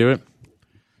 You going to do it?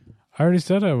 I already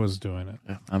said I was doing it.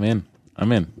 Yeah, I'm in. I'll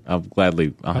hang out. I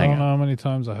don't know how many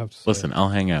times I have to say Listen, I'll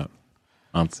hang out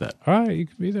on set. All right, you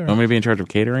can be there. Want me to be in charge of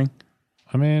catering?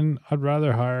 I mean, I'd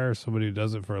rather hire somebody who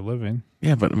does it for a living.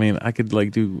 Yeah, but I mean, I could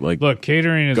look,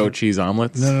 catering is goat cheese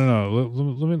omelets. No.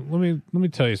 Let me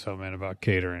tell you something, man, about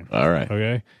catering. All right.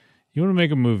 Okay. You want to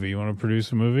make a movie? You want to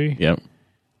produce a movie? Yep.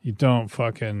 You don't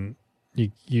fucking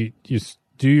you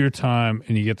do your time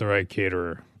and you get the right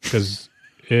caterer, because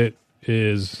it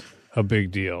is a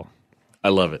big deal. I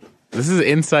love it. This is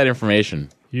inside information.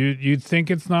 You'd think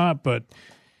it's not, but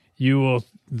you will.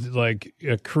 Like,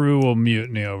 a crew will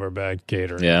mutiny over bad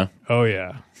catering. Yeah. Oh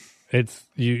yeah. It's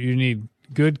you need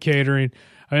good catering.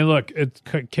 I mean, look,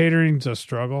 catering's a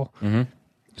struggle,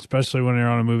 especially when you're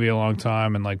on a movie a long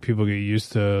time and like people get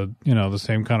used to the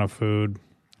same kind of food.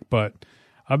 But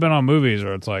I've been on movies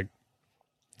where it's like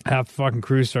half the fucking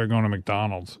crew start going to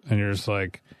McDonald's, and you're just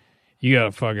like, you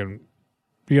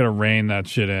gotta rein that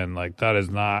shit in. Like, that is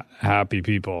not happy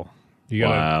people. You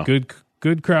got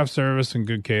good craft service and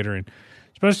good catering,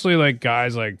 especially like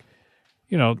guys like,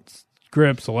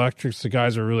 Grips, Electrics. The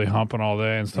guys are really humping all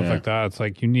day and stuff like that. It's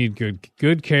like you need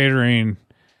good catering.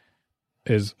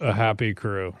 Is a happy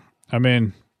crew. I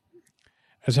mean,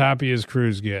 as happy as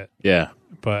crews get. Yeah,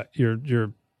 but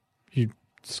you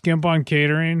skimp on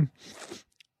catering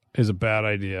is a bad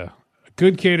idea.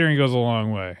 Good catering goes a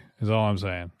long way. Is all I'm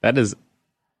saying. That is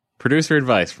producer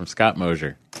advice from Scott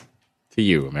Mosier to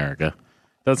you, America.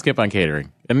 Don't skip on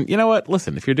catering. And you know what?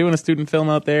 Listen, if you're doing a student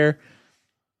film out there,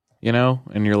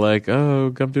 and you're like,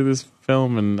 oh, come do this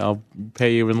film and I'll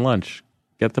pay you in lunch.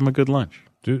 Get them a good lunch.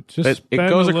 Dude, it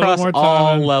goes across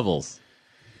all levels.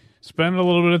 Spend a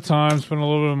little bit of time, spend a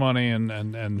little bit of money,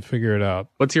 and figure it out.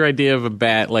 What's your idea of a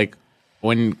bad, like,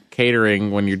 when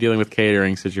you're dealing with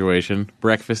catering situation,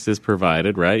 breakfast is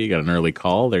provided, right? You got an early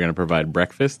call. They're going to provide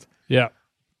breakfast. Yeah.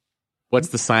 What's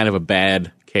the sign of a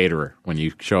bad caterer when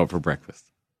you show up for breakfast?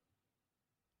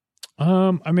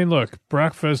 I mean, look,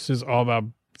 breakfast is all about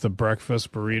the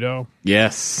breakfast burrito.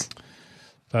 Yes.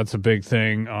 That's a big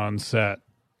thing on set.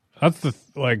 That's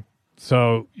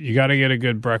so you got to get a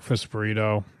good breakfast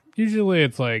burrito. Usually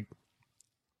it's like,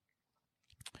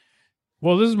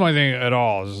 well, this is my thing at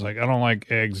all. It's just like, I don't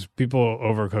like eggs. People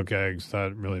overcook eggs.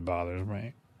 That really bothers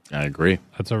me. I agree.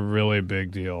 That's a really big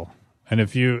deal. And I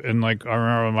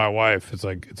remember with my wife, it's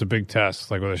like, it's a big test,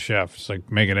 like with a chef. It's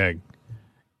like, make an egg.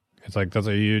 It's like, that's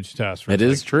a huge test. It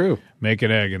is true. Make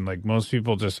an egg. And like, most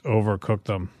people just overcook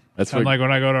them. That's like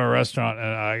when I go to a restaurant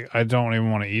and I don't even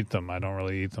want to eat them. I don't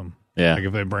really eat them. Yeah. Like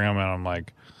if they bring them in, I'm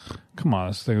like, come on,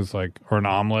 this thing is like, or an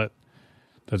omelet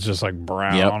that's just like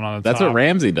brown on the top. That's what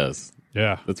Ramsay does.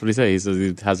 Yeah. That's what he says. He says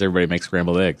he has everybody make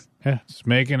scrambled eggs. Yeah. Just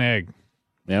make an egg.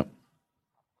 Yep.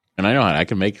 And I know how I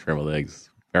can make scrambled eggs.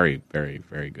 Very, very,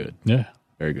 very good. Yeah.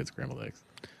 Very good scrambled eggs.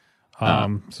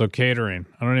 So catering.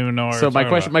 I don't even know. So my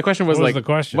question was like, the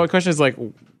question? My question is like,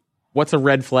 what's a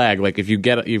red flag? Like if you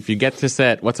get to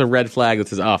set, what's a red flag that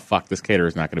says, oh fuck, this caterer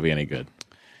is not going to be any good?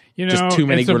 Just too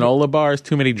many granola bars,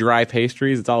 too many dry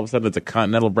pastries. It's all of a sudden it's a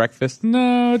continental breakfast.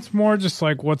 No, it's more just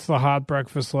like, what's the hot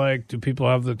breakfast like? Do people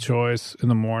have the choice in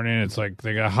the morning? It's like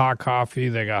they got hot coffee,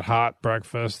 they got hot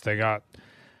breakfast, they got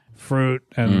fruit,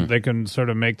 and they can sort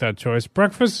of make that choice.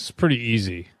 Breakfast is pretty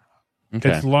easy.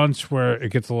 Okay. It's lunch where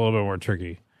it gets a little bit more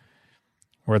tricky,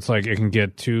 where it's like it can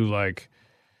get too like,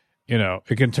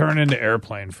 it can turn into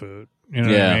airplane food. You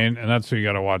know what I mean? And that's what you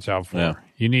got to watch out for. Yeah.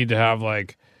 You need to have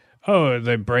like,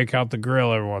 they break out the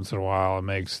grill every once in a while. It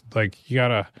makes like you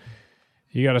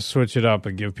gotta switch it up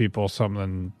and give people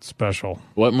something special.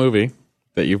 What movie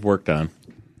that you've worked on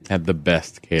had the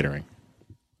best catering?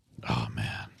 Oh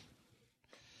man.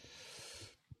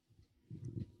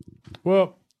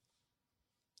 Well,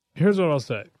 here's what I'll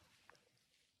say.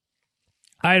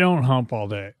 I don't hump all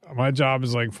day. My job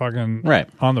is like fucking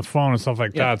on the phone and stuff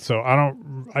like that. So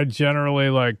I generally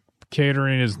like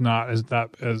catering is not as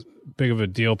big of a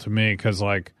deal to me because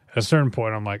like at a certain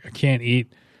point I'm like I can't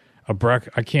eat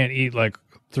like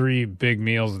 3 big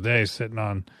meals a day sitting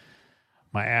on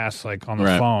my ass like on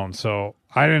the phone. So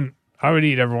I would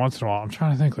eat every once in a while. I'm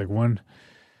trying to think like when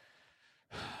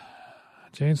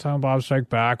Jay and Silent Bob Strike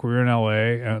Back, we were in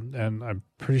LA and I'm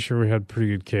pretty sure we had pretty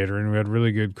good catering. We had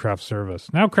really good craft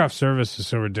service. Now craft service is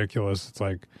so ridiculous. It's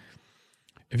like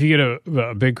if you get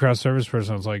a big craft service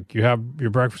person, it's like you have your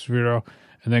breakfast burrito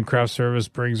and then craft service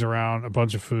brings around a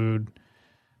bunch of food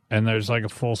and there's like a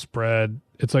full spread.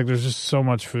 It's like there's just so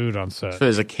much food on set. So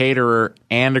there's a caterer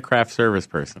and a craft service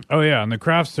person. Oh yeah, and the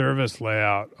craft service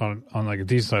layout on like a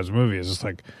decent sized movie is just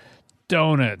like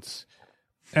donuts,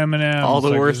 M&M's, all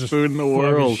the worst food in the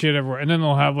world, shit everywhere, and then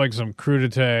they'll have like some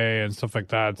crudité and stuff like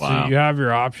that. Wow. So you have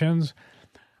your options,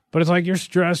 but it's like you're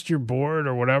stressed, you're bored,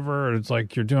 or whatever. Or it's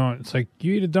like it's like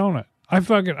you eat a donut.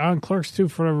 On Clerks 2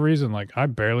 for whatever reason, like I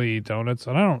barely eat donuts,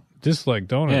 and I don't dislike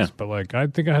donuts, but like I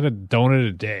think I had a donut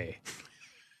a day,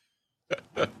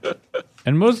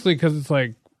 and mostly because it's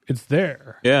like it's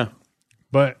there. Yeah,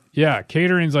 but yeah,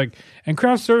 catering's like, and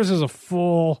craft service is a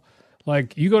full.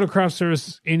 Like, you go to craft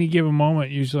service any given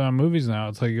moment, usually on movies now.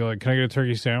 It's like, you're like, can I get a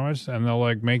turkey sandwich? And they'll,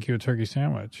 like, make you a turkey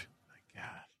sandwich. My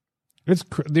God. It's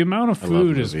the amount of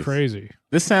food is crazy.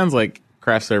 This sounds like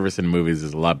craft service in movies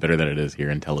is a lot better than it is here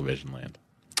in television land.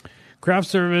 Craft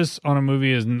service on a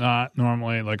movie is not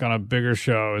normally, like, on a bigger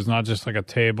show, is not just, like, a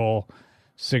table,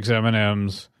 6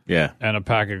 M&Ms, and a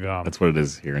pack of gum. That's what it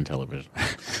is here in television.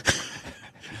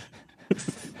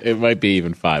 It might be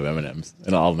even 5 M&Ms,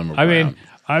 and all of them are brown.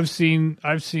 I've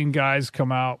seen guys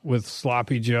come out with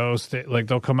sloppy joes. Like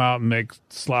they'll come out and make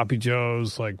sloppy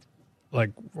joes like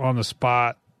on the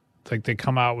spot. Like they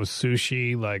come out with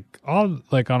sushi, like all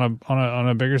like on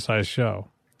a bigger size show.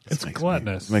 It's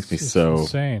gluttonous. It makes me so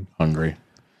insane. Hungry.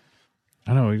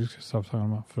 I know. We just gotta stop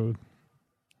talking about food.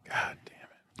 God damn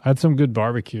it! I had some good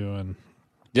barbecue and.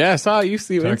 Yeah, I saw you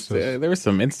see there was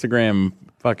some Instagram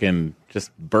fucking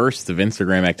just bursts of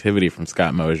Instagram activity from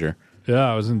Scott Mosier.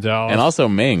 Yeah, I was in Dallas. And also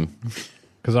Ming.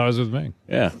 Because I was with Ming.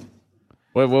 Yeah.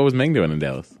 What was Ming doing in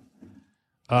Dallas?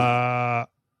 I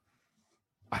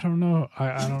don't know.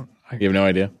 I don't. You have no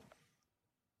idea?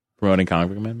 Promoting Comic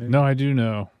Book Man, maybe? No, I do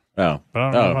know. Oh. But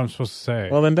I don't know if I'm supposed to say.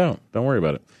 Well, then don't. Don't worry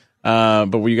about it.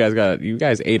 But you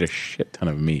guys ate a shit ton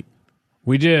of meat.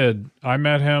 We did. I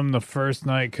met him the first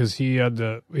night because he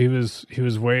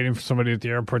was waiting for somebody at the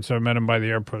airport, so I met him by the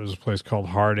airport. There was a place called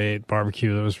Hard 8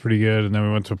 Barbecue that was pretty good, and then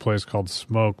we went to a place called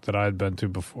Smoke that I had been to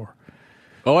before.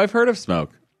 Oh, I've heard of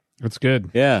Smoke. It's good.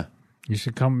 Yeah. You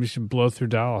should come. You should blow through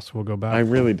Dallas. We'll go back. I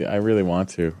really do. I really want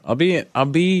to. I'll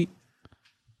be.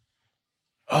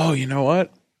 Oh, you know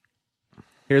what?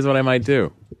 Here's what I might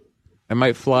do. I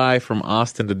might fly from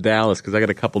Austin to Dallas because I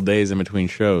got a couple days in between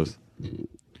shows.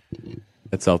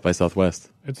 At South by Southwest.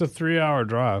 It's a 3-hour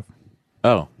drive.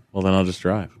 Oh, well then I'll just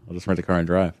drive. I'll just rent a car and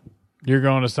drive. You're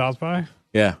going to South by?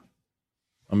 Yeah.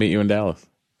 I'll meet you in Dallas.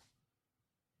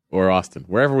 Or Austin.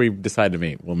 Wherever we decide to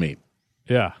meet, we'll meet.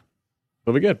 Yeah.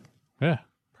 It'll be good. Yeah.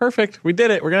 Perfect. We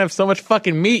did it. We're going to have so much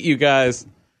fucking meat, you guys.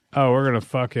 Oh, we're going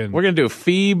to do a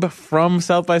Phoebe from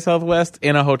South by Southwest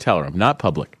in a hotel room, not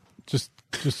public. Just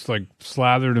like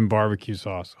slathered in barbecue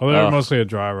sauce. Although they're mostly a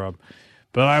dry rub.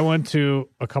 But I went to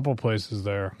a couple places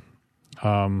there.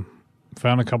 Found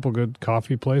a couple good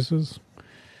coffee places.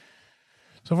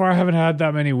 So far, I haven't had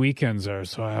that many weekends there,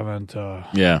 so I haven't.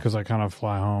 Yeah, because I kind of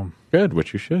fly home. Good,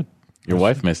 which you should. Your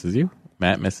wife misses you.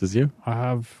 Matt misses you. I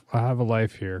have a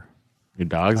life here. Your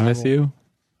dogs miss you.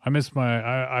 I miss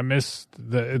I miss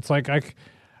the. It's like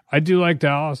I do like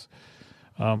Dallas.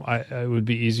 It would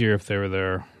be easier if they were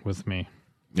there with me.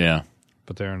 Yeah,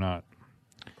 but they're not.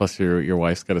 Plus, your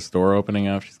wife's got a store opening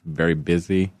up. She's very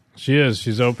busy. She is.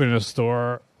 She's opening a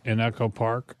store in Echo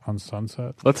Park on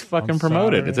Sunset. Let's fucking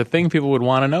promote it. It's a thing people would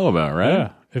want to know about, right? Yeah.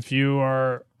 If you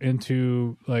are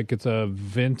into, like, it's a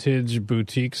vintage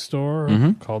boutique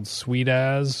store called Sweet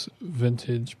As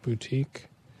Vintage Boutique.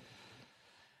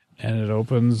 And it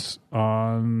opens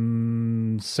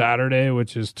on Saturday,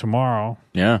 which is tomorrow.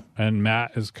 Yeah. And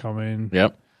Matt is coming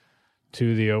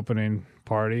to the opening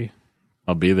party.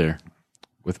 I'll be there.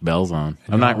 With bells on.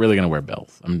 I'm not really going to wear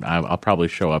bells. I'll probably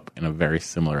show up in a very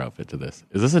similar outfit to this.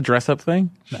 Is this a dress-up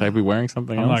thing? Should I be wearing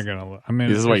something else? I'm not going to look. I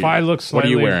mean, if I look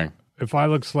slightly... What are you wearing? If I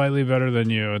look slightly better than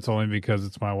you, it's only because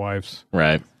it's my wife's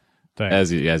thing.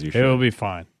 As you should. It'll be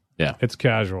fine. Yeah. It's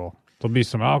casual. There'll be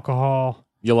some alcohol.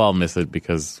 You'll all miss it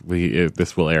because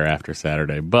this will air after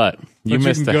Saturday. But you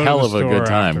missed a hell of a good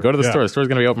time. Go to the store. The store's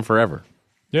going to be open forever.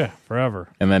 Yeah, forever.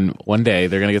 And then one day,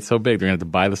 they're going to get so big, they're going to have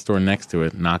to buy the store next to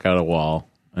it, knock out a wall,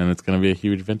 and it's going to be a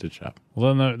huge vintage shop.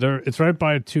 Well, then it's right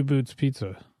by Two Boots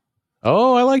Pizza.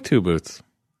 Oh, I like Two Boots.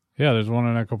 Yeah, there's one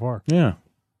in Echo Park. Yeah.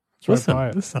 It's right by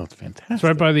it. This sounds fantastic. It's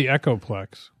right by the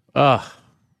Echoplex. Ugh.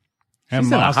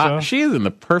 And she is in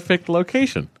the perfect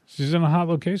location. She's in a hot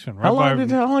location. Right how long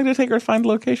did it take her to find the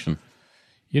location?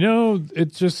 You know,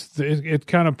 it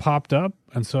kind of popped up,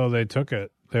 and so they took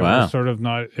it. They were sort of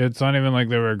not. It's not even like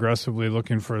they were aggressively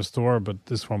looking for a store, but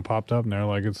this one popped up, and they're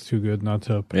like, "It's too good not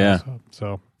to pass up."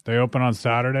 So they open on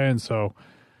Saturday, and so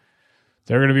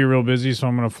they're going to be real busy. So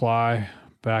I'm going to fly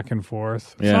back and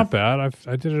forth. It's not bad.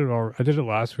 I did it. I did it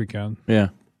last weekend. Yeah,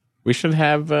 we should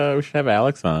have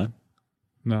Alex on.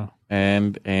 No.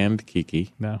 And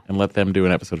Kiki. No. And let them do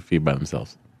an episode of Feed by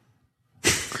themselves.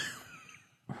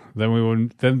 Then we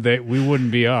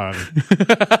wouldn't be on.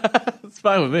 It's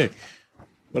fine with me.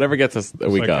 Whatever gets us a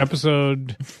week off.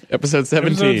 Episode 17.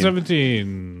 Episode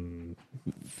 17.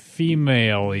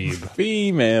 Female Eve.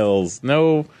 Females.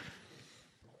 No,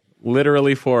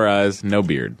 literally 4 eyes, no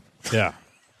beard. Yeah.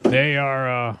 They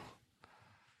are,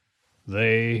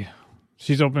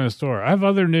 she's opening a store. I have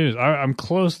other news. I'm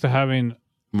close to having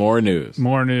more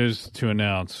news to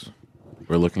announce.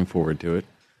 We're looking forward to it.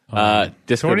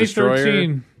 Disco 2013.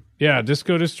 Destroyer. Yeah,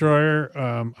 Disco Destroyer.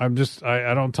 I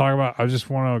don't talk about, I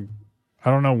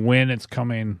don't know when it's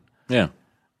coming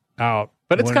out.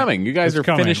 But it's coming. You guys are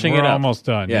finishing it up. We're almost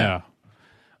done. Yeah.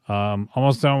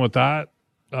 Almost done with that.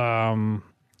 I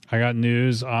got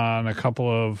news on a couple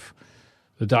of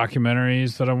the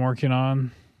documentaries that I'm working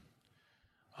on.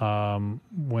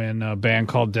 When a Band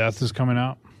Called Death is coming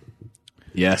out.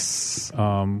 Yes.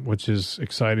 Which is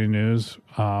exciting news.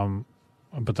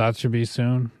 But that should be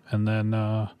soon. And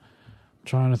then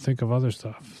trying to think of other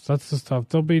stuff. That's the stuff.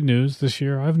 There'll be news this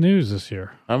year. I have news this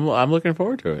year. I'm looking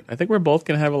forward to it. I think we're both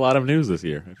going to have a lot of news this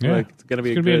year. I feel like it's going to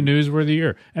be a newsworthy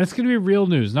year. And it's going to be real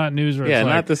news, not news where it's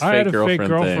not this I had fake a fake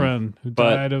girlfriend who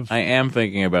but died of... I am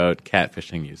thinking about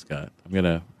catfishing you, Scott. I'm going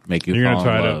to make you You're fall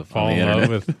gonna in try love to fall on the in love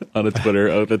internet, with... on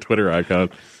the Twitter icon.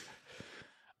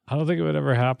 I don't think it would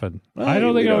ever happen. Well, I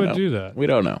don't think I would know. do that. We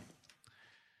don't know.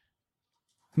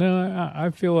 No, I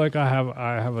feel like I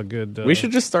have a good... we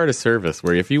should just start a service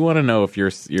where if you want to know if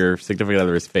your significant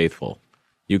other is faithful,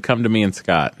 you come to me and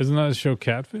Scott. Isn't that a show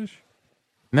Catfish?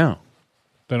 No.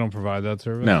 They don't provide that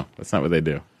service? No, that's not what they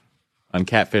do. On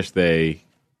Catfish, they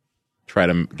try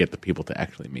to get the people to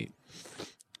actually meet.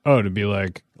 Oh, to be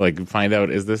like find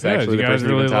out, is this actually the person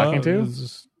really you've been talking to?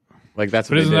 That's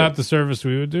what they isn't do. that the service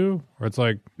we would do? Or it's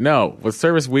like... No, what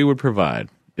service we would provide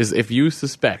is if you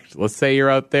suspect, let's say you're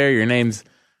out there, your name's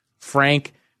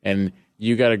Frank, and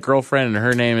you got a girlfriend, and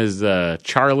her name is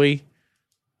Charlie.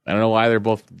 I don't know why they're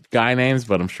both guy names,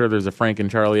 but I'm sure there's a Frank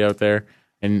and Charlie out there.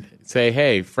 And say,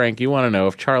 hey, Frank, you want to know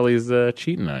if Charlie's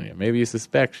cheating on you. Maybe you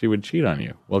suspect she would cheat on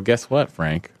you. Well, guess what,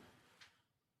 Frank?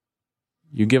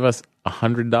 You give us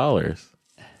 $100,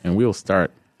 and we will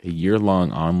start a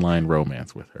year-long online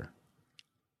romance with her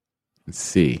and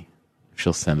see if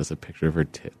she'll send us a picture of her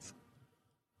tits.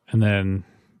 And then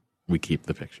we keep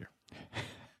the picture.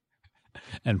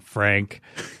 And Frank's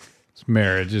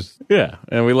marriage is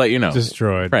and we let you know.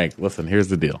 Destroyed. Frank, listen, here's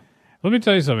the deal. Let me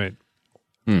tell you something.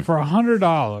 For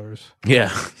 $100,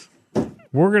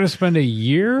 we're going to spend a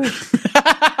year.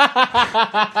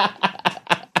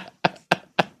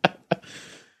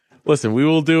 Listen, we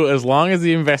will do as long as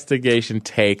the investigation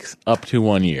takes up to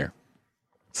 1 year.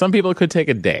 Some people it could take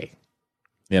a day.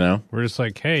 You know, we're just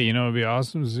like, hey, it'd be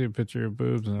awesome to see a picture of your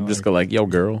boobs, and just go like, yo,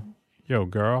 girl,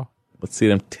 let's see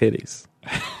them titties.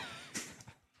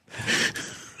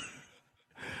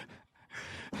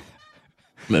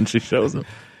 And then she shows them.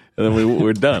 And then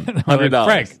we're done.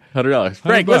 $100. $100.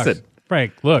 Frank, listen.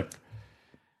 Frank, look.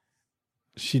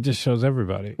 She just shows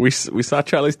everybody. We saw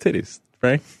Charlie's titties.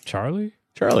 Frank? Charlie?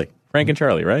 Frank and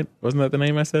Charlie, right? Wasn't that the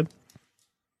name I said?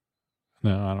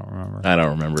 No, I don't remember. I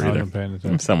don't remember either. Paying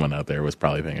attention. Someone out there was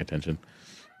probably paying attention.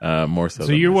 More so.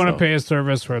 So you want to pay a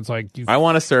service where it's like... I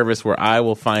want a service where I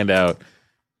will find out...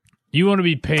 You want to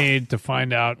be paid to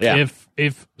find out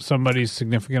if somebody's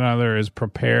significant other is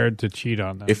prepared to cheat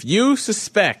on them. If you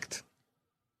suspect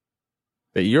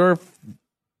that your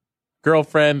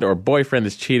girlfriend or boyfriend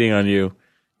is cheating on you,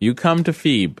 you come to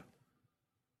Phoebe.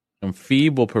 And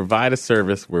Phoebe will provide a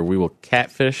service where we will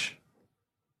catfish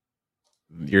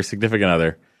your significant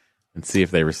other and see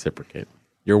if they reciprocate.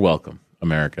 You're welcome,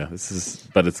 America.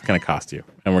 But it's going to cost you.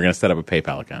 And we're going to set up a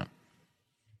PayPal account.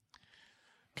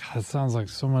 God, it sounds like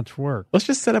so much work. Let's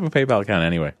just set up a PayPal account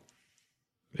anyway.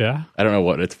 Yeah? I don't know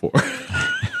what it's for.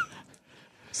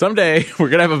 Someday, we're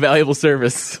going to have a valuable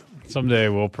service. Someday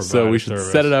we'll provide So we should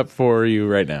set it up for you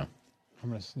right now. I'm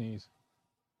going to sneeze.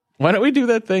 Why don't we do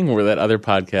that thing where that other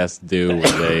podcasts do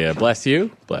where they, bless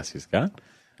you, Scott,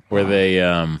 where they,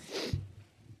 other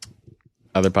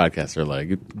podcasts are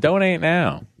like, donate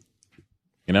now,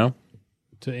 To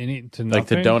nothing? Like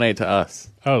to donate to us.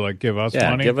 Oh, like give us money?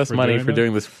 Yeah, give us money for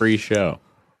doing this free show.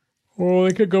 Well,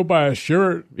 they could go buy a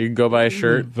shirt. You can go buy a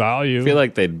shirt. Value. I feel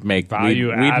like they'd make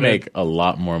value. We'd make a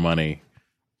lot more money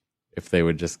if they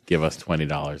would just give us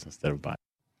 $20 instead of buying.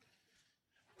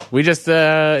 We just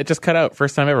it just cut out.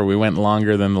 First time ever. We went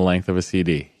longer than the length of a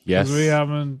CD. Yes,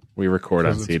 we record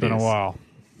on CDs. It's been a while.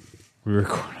 We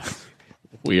record.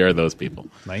 We are those people.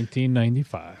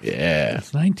 1995. Yeah,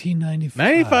 it's 1995.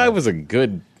 95 was a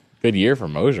good year for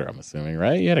Mosier. I'm assuming,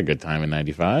 right? You had a good time in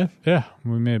 95. Yeah,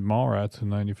 we made Mallrats in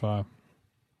 95.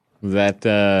 That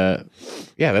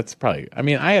that's probably. I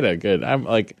mean, I had a good. I'm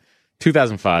like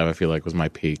 2005. I feel like was my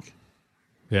peak.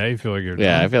 Yeah, you feel like you're.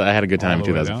 Yeah, I feel I had a good time in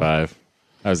 2005.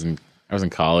 I was in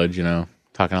college,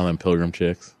 talking to all them Pilgrim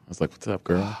chicks. I was like, "What's up,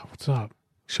 girl? What's up?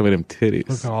 Show me them titties.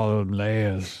 Look at all them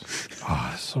layers.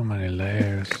 Oh, so many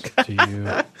layers to you."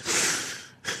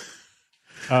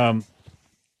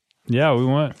 Yeah, we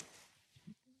went.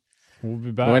 We'll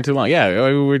be back. We went too long. Yeah,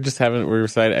 we were just we're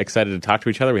excited to talk to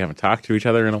each other. We haven't talked to each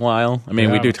other in a while. I mean,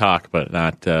 we do talk, but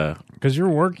not because you're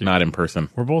working, not in person.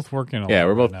 We're both working. Yeah,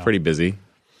 we're both pretty busy.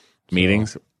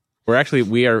 Meetings. We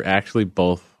are actually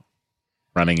both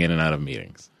running in and out of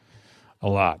meetings a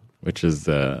lot, which is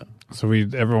so we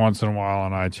every once in a while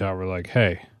on iChat we're like,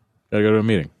 hey, gotta go to a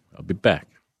meeting. I'll be back.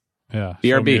 Yeah, BRB.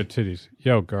 Show me your titties.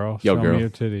 Yo, girl. Yo, show girl. me your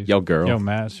titties. Yo, girl. Yo,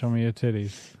 Matt. Show me your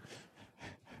titties.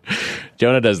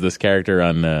 Jonah does this character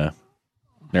on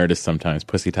Nerdist sometimes,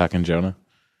 Pussy Talking Jonah.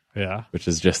 Yeah. Which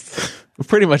is just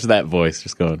pretty much that voice,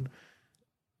 just going,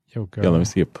 yo, girl. Yo, let me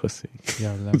see a pussy. It's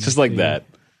just like that.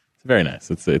 It's very nice.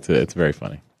 It's very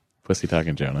funny. Pussy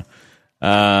Talking Jonah.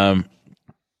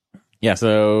 Yeah,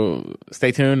 so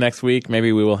stay tuned next week.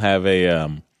 Maybe we will have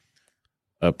a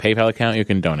PayPal account you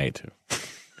can donate to.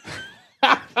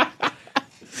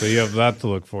 So you have that to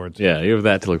look forward to. Yeah, you have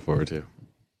that to look forward to.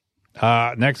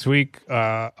 Next week,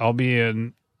 I'll be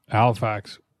in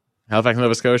Halifax,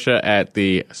 Nova Scotia at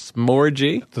the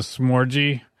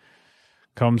Smorgy.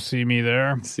 Come see me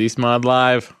there. See Smod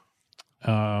live.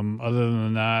 Other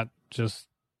than that, just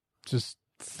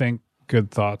think good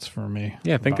thoughts for me.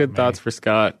 Yeah, think good thoughts for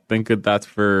Scott. Think good thoughts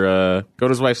for go to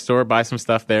his wife's store, buy some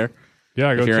stuff there.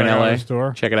 Yeah, go if you're check in LA, out the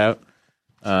store. Check it out.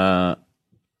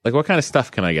 Like what kind of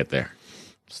stuff can I get there?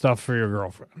 Stuff for your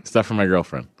girlfriend. Stuff for my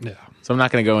girlfriend. Yeah. So I'm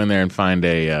not going to go in there and find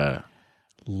a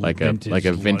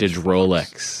vintage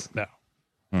Rolex. No.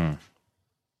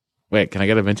 Wait, can I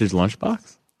get a vintage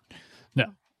lunchbox? No.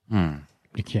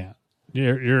 You can't.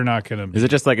 You're not going to. Is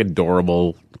it just like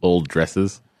adorable old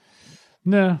dresses?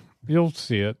 No, you'll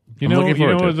see it. You know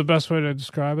what the best way to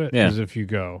describe it is if you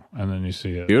go and then you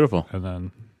see it. Beautiful. And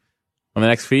then on the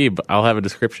next feed, I'll have a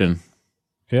description.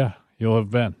 Yeah, you'll have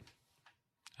been.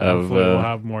 Hopefully we'll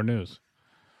have more news.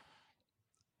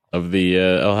 I'll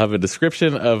have a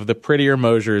description of the Prettier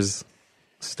Mosier's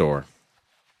store.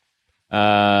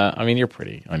 I mean, you're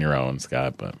pretty on your own,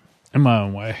 Scott, but in my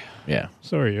own way. Yeah.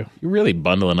 So are you. You're really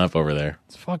bundling up over there.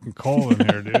 It's fucking cold in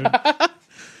here, dude.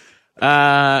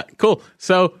 Cool.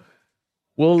 So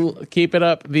we'll keep it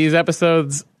up. These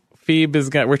episodes,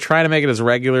 we're trying to make it as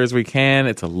regular as we can.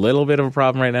 It's a little bit of a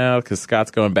problem right now because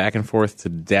Scott's going back and forth to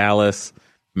Dallas.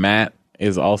 Matt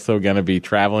is also going to be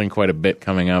traveling quite a bit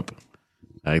coming up.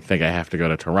 I think I have to go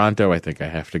to Toronto. I think I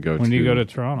have to go When do you go to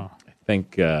Toronto? I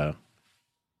think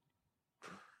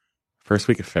first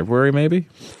week of February, maybe.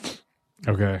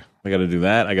 Okay. I got to do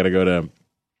that. I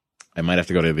might have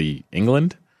to go to the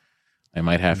England. I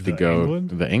might have to go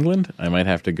to the England. I might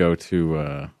have to go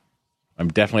to I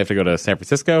definitely have to go to San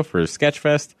Francisco for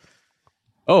Sketchfest.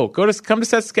 Oh, come to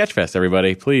Sketchfest,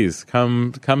 everybody. Please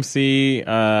come see.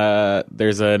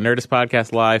 There's a Nerdist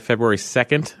Podcast Live February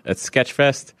 2nd at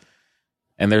Sketchfest.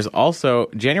 And there's also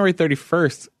January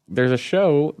 31st, there's a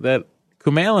show that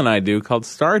Kumail and I do called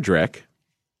Star Trek.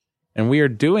 And we are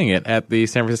doing it at the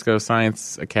San Francisco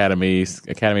Science Academy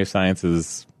of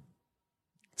Sciences.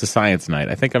 It's a science night.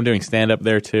 I think I'm doing stand-up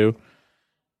there, too.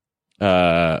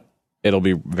 It'll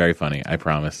be very funny, I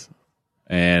promise.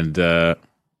 And,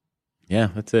 yeah,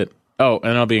 that's it. Oh,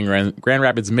 and I'll be in Grand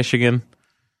Rapids, Michigan.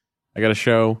 I got a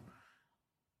show.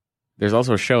 There's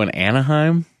also a show in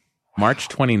Anaheim, March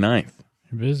 29th.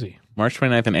 You're busy. March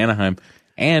 29th in Anaheim.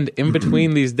 And in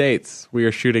between these dates, we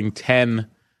are shooting 10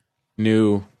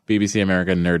 new BBC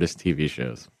America Nerdist TV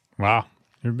shows. Wow.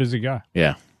 You're a busy guy.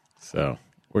 Yeah. So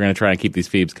we're going to try and keep these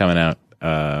feeds coming out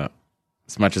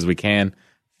as much as we can.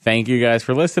 Thank you guys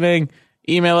for listening.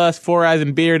 Email us,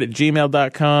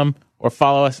 4eyesandbeard@gmail.com or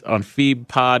follow us on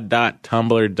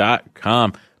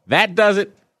feedpod.tumblr.com. That does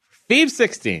it. Phoebe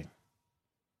 16.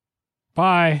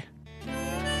 Bye.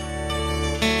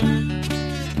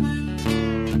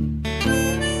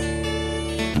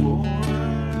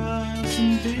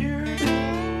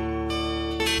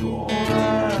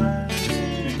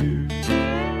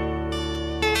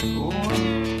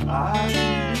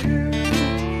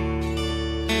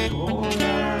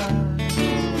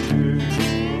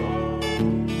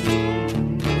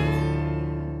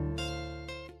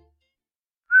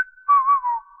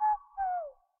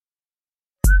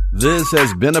 This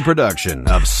has been a production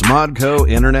of Smodco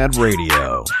Internet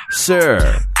Radio.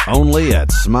 Sir, only at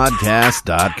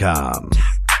smodcast.com.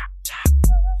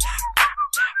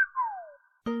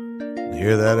 You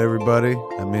hear that, everybody?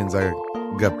 That means I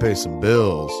got to pay some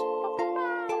bills.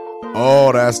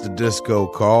 Oh, that's the disco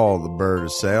call, the bird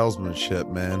of salesmanship,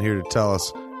 man. Here to tell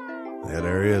us, yeah,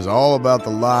 there he is, all about the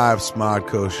live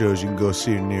Smodco shows you can go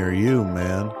see near you,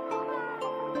 man.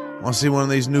 Want to see one of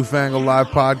these newfangled live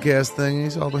podcast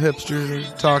thingies all the hipsters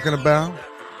are talking about?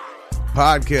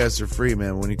 Podcasts are free,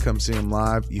 man. When you come see them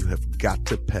live, you have got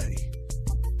to pay.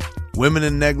 Women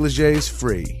in negligees,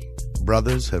 free.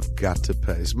 Brothers have got to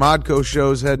pay. Smodco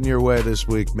shows heading your way this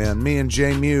week, man. Me and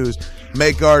Jay Muse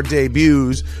make our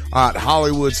debuts at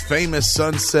Hollywood's famous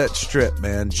Sunset Strip,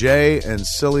 man. Jay and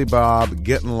Silly Bob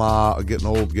getting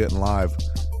old, getting live.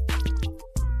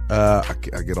 I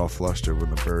get all flustered when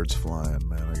the bird's flying,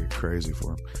 man. I get crazy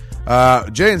for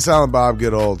them. Jay and Silent Bob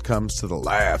Get Old comes to the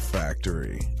Laugh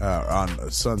Factory on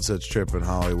Sunset Strip in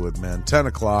Hollywood, man. 10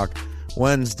 o'clock.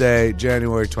 Wednesday,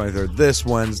 January 23rd. This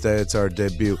Wednesday, it's our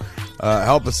debut.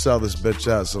 Help us sell this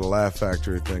bitch out so the Laugh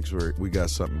Factory thinks we got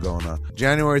something going on.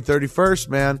 January 31st,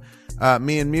 man,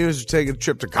 me and Muse are taking a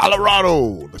trip to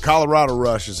Colorado. The Colorado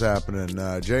Rush is happening.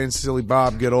 Jay and Silly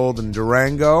Bob Get Old in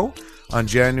Durango on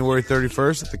January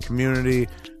 31st at the Community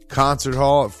Concert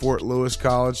Hall at Fort Lewis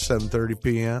College, 7:30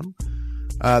 p.m.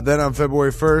 Then on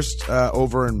February 1st,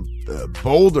 over in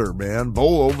Boulder, man,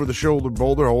 over-the-shoulder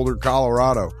Boulder,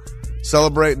 Colorado.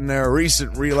 Celebrating their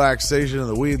recent relaxation of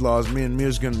the weed laws, me and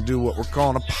Muse going to do what we're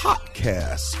calling a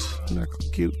podcast. Isn't that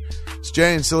cute? It's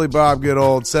Jay and Silly Bob Get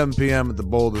Old, 7 p.m. at the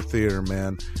Boulder Theater,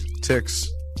 man. Ticks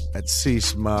at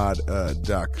csmod.com.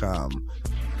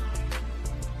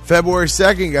 February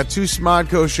 2nd, got 2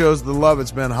 Smodco shows of the love.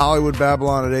 It's been Hollywood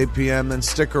Babylon at 8 p.m. Then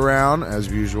stick around, as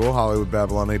usual, Hollywood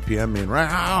Babylon 8 p.m. Me and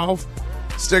Ralph.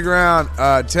 Stick around,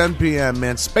 10 p.m.,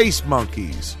 man. Space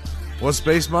Monkeys. What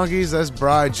Space Monkeys? That's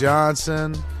Bry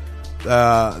Johnson.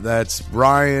 That's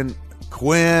Brian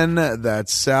Quinn.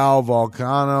 That's Sal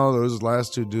Volcano. Those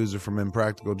last 2 dudes are from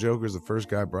Impractical Jokers. The first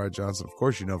guy, Bry Johnson, of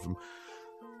course you know from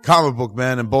Comic Book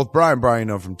Man. And both Brian you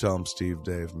know from Tell 'em Steve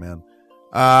Dave, man.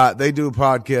 They do a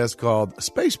podcast called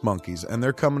Space Monkeys, and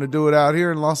they're coming to do it out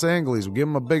here in Los Angeles. We'll give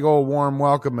them a big old warm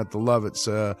welcome at the Lovitz.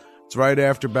 It's right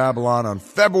after Babylon on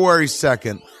February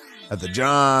 2nd. At the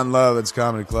John Lovitz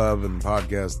Comedy Club and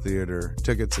Podcast Theater.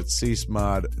 Tickets at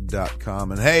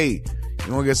csmod.com. And hey,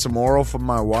 you want to get some oral from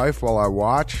my wife while I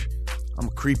watch? I'm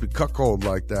a creepy cuckold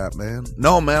like that, man.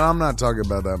 No, man, I'm not talking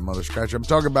about that mother scratcher. I'm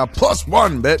talking about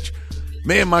 +1, bitch.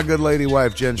 Me and my good lady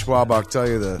wife, Jen Schwab, I'll tell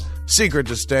you the secret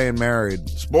to staying married.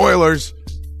 Spoilers.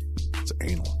 It's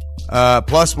anal.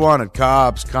 +1 at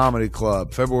Cobb's Comedy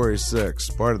Club, February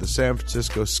 6th. Part of the San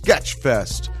Francisco Sketch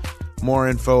Fest. More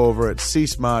info over at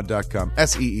csmod.com,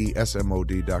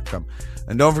 SEESMOD.com.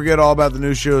 And don't forget all about the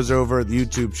new shows over at the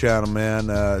YouTube channel, man,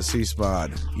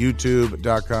 CSMOD,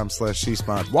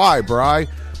 youtube.com/CSMOD. Why, Bri?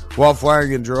 Walt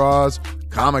Flanagan draws,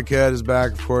 Comic Head is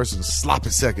back, of course, and Sloppy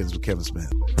Seconds with Kevin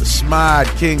Smith. The Smod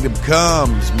Kingdom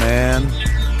comes, man.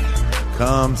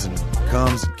 Comes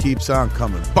and keeps on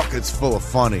coming. Buckets full of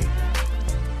funny.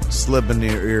 Slip in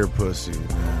your ear, pussy,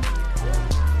 man.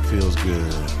 Feels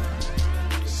good.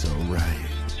 So right.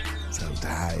 So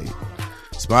tight.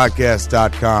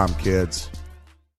 Smodcast.com, kids.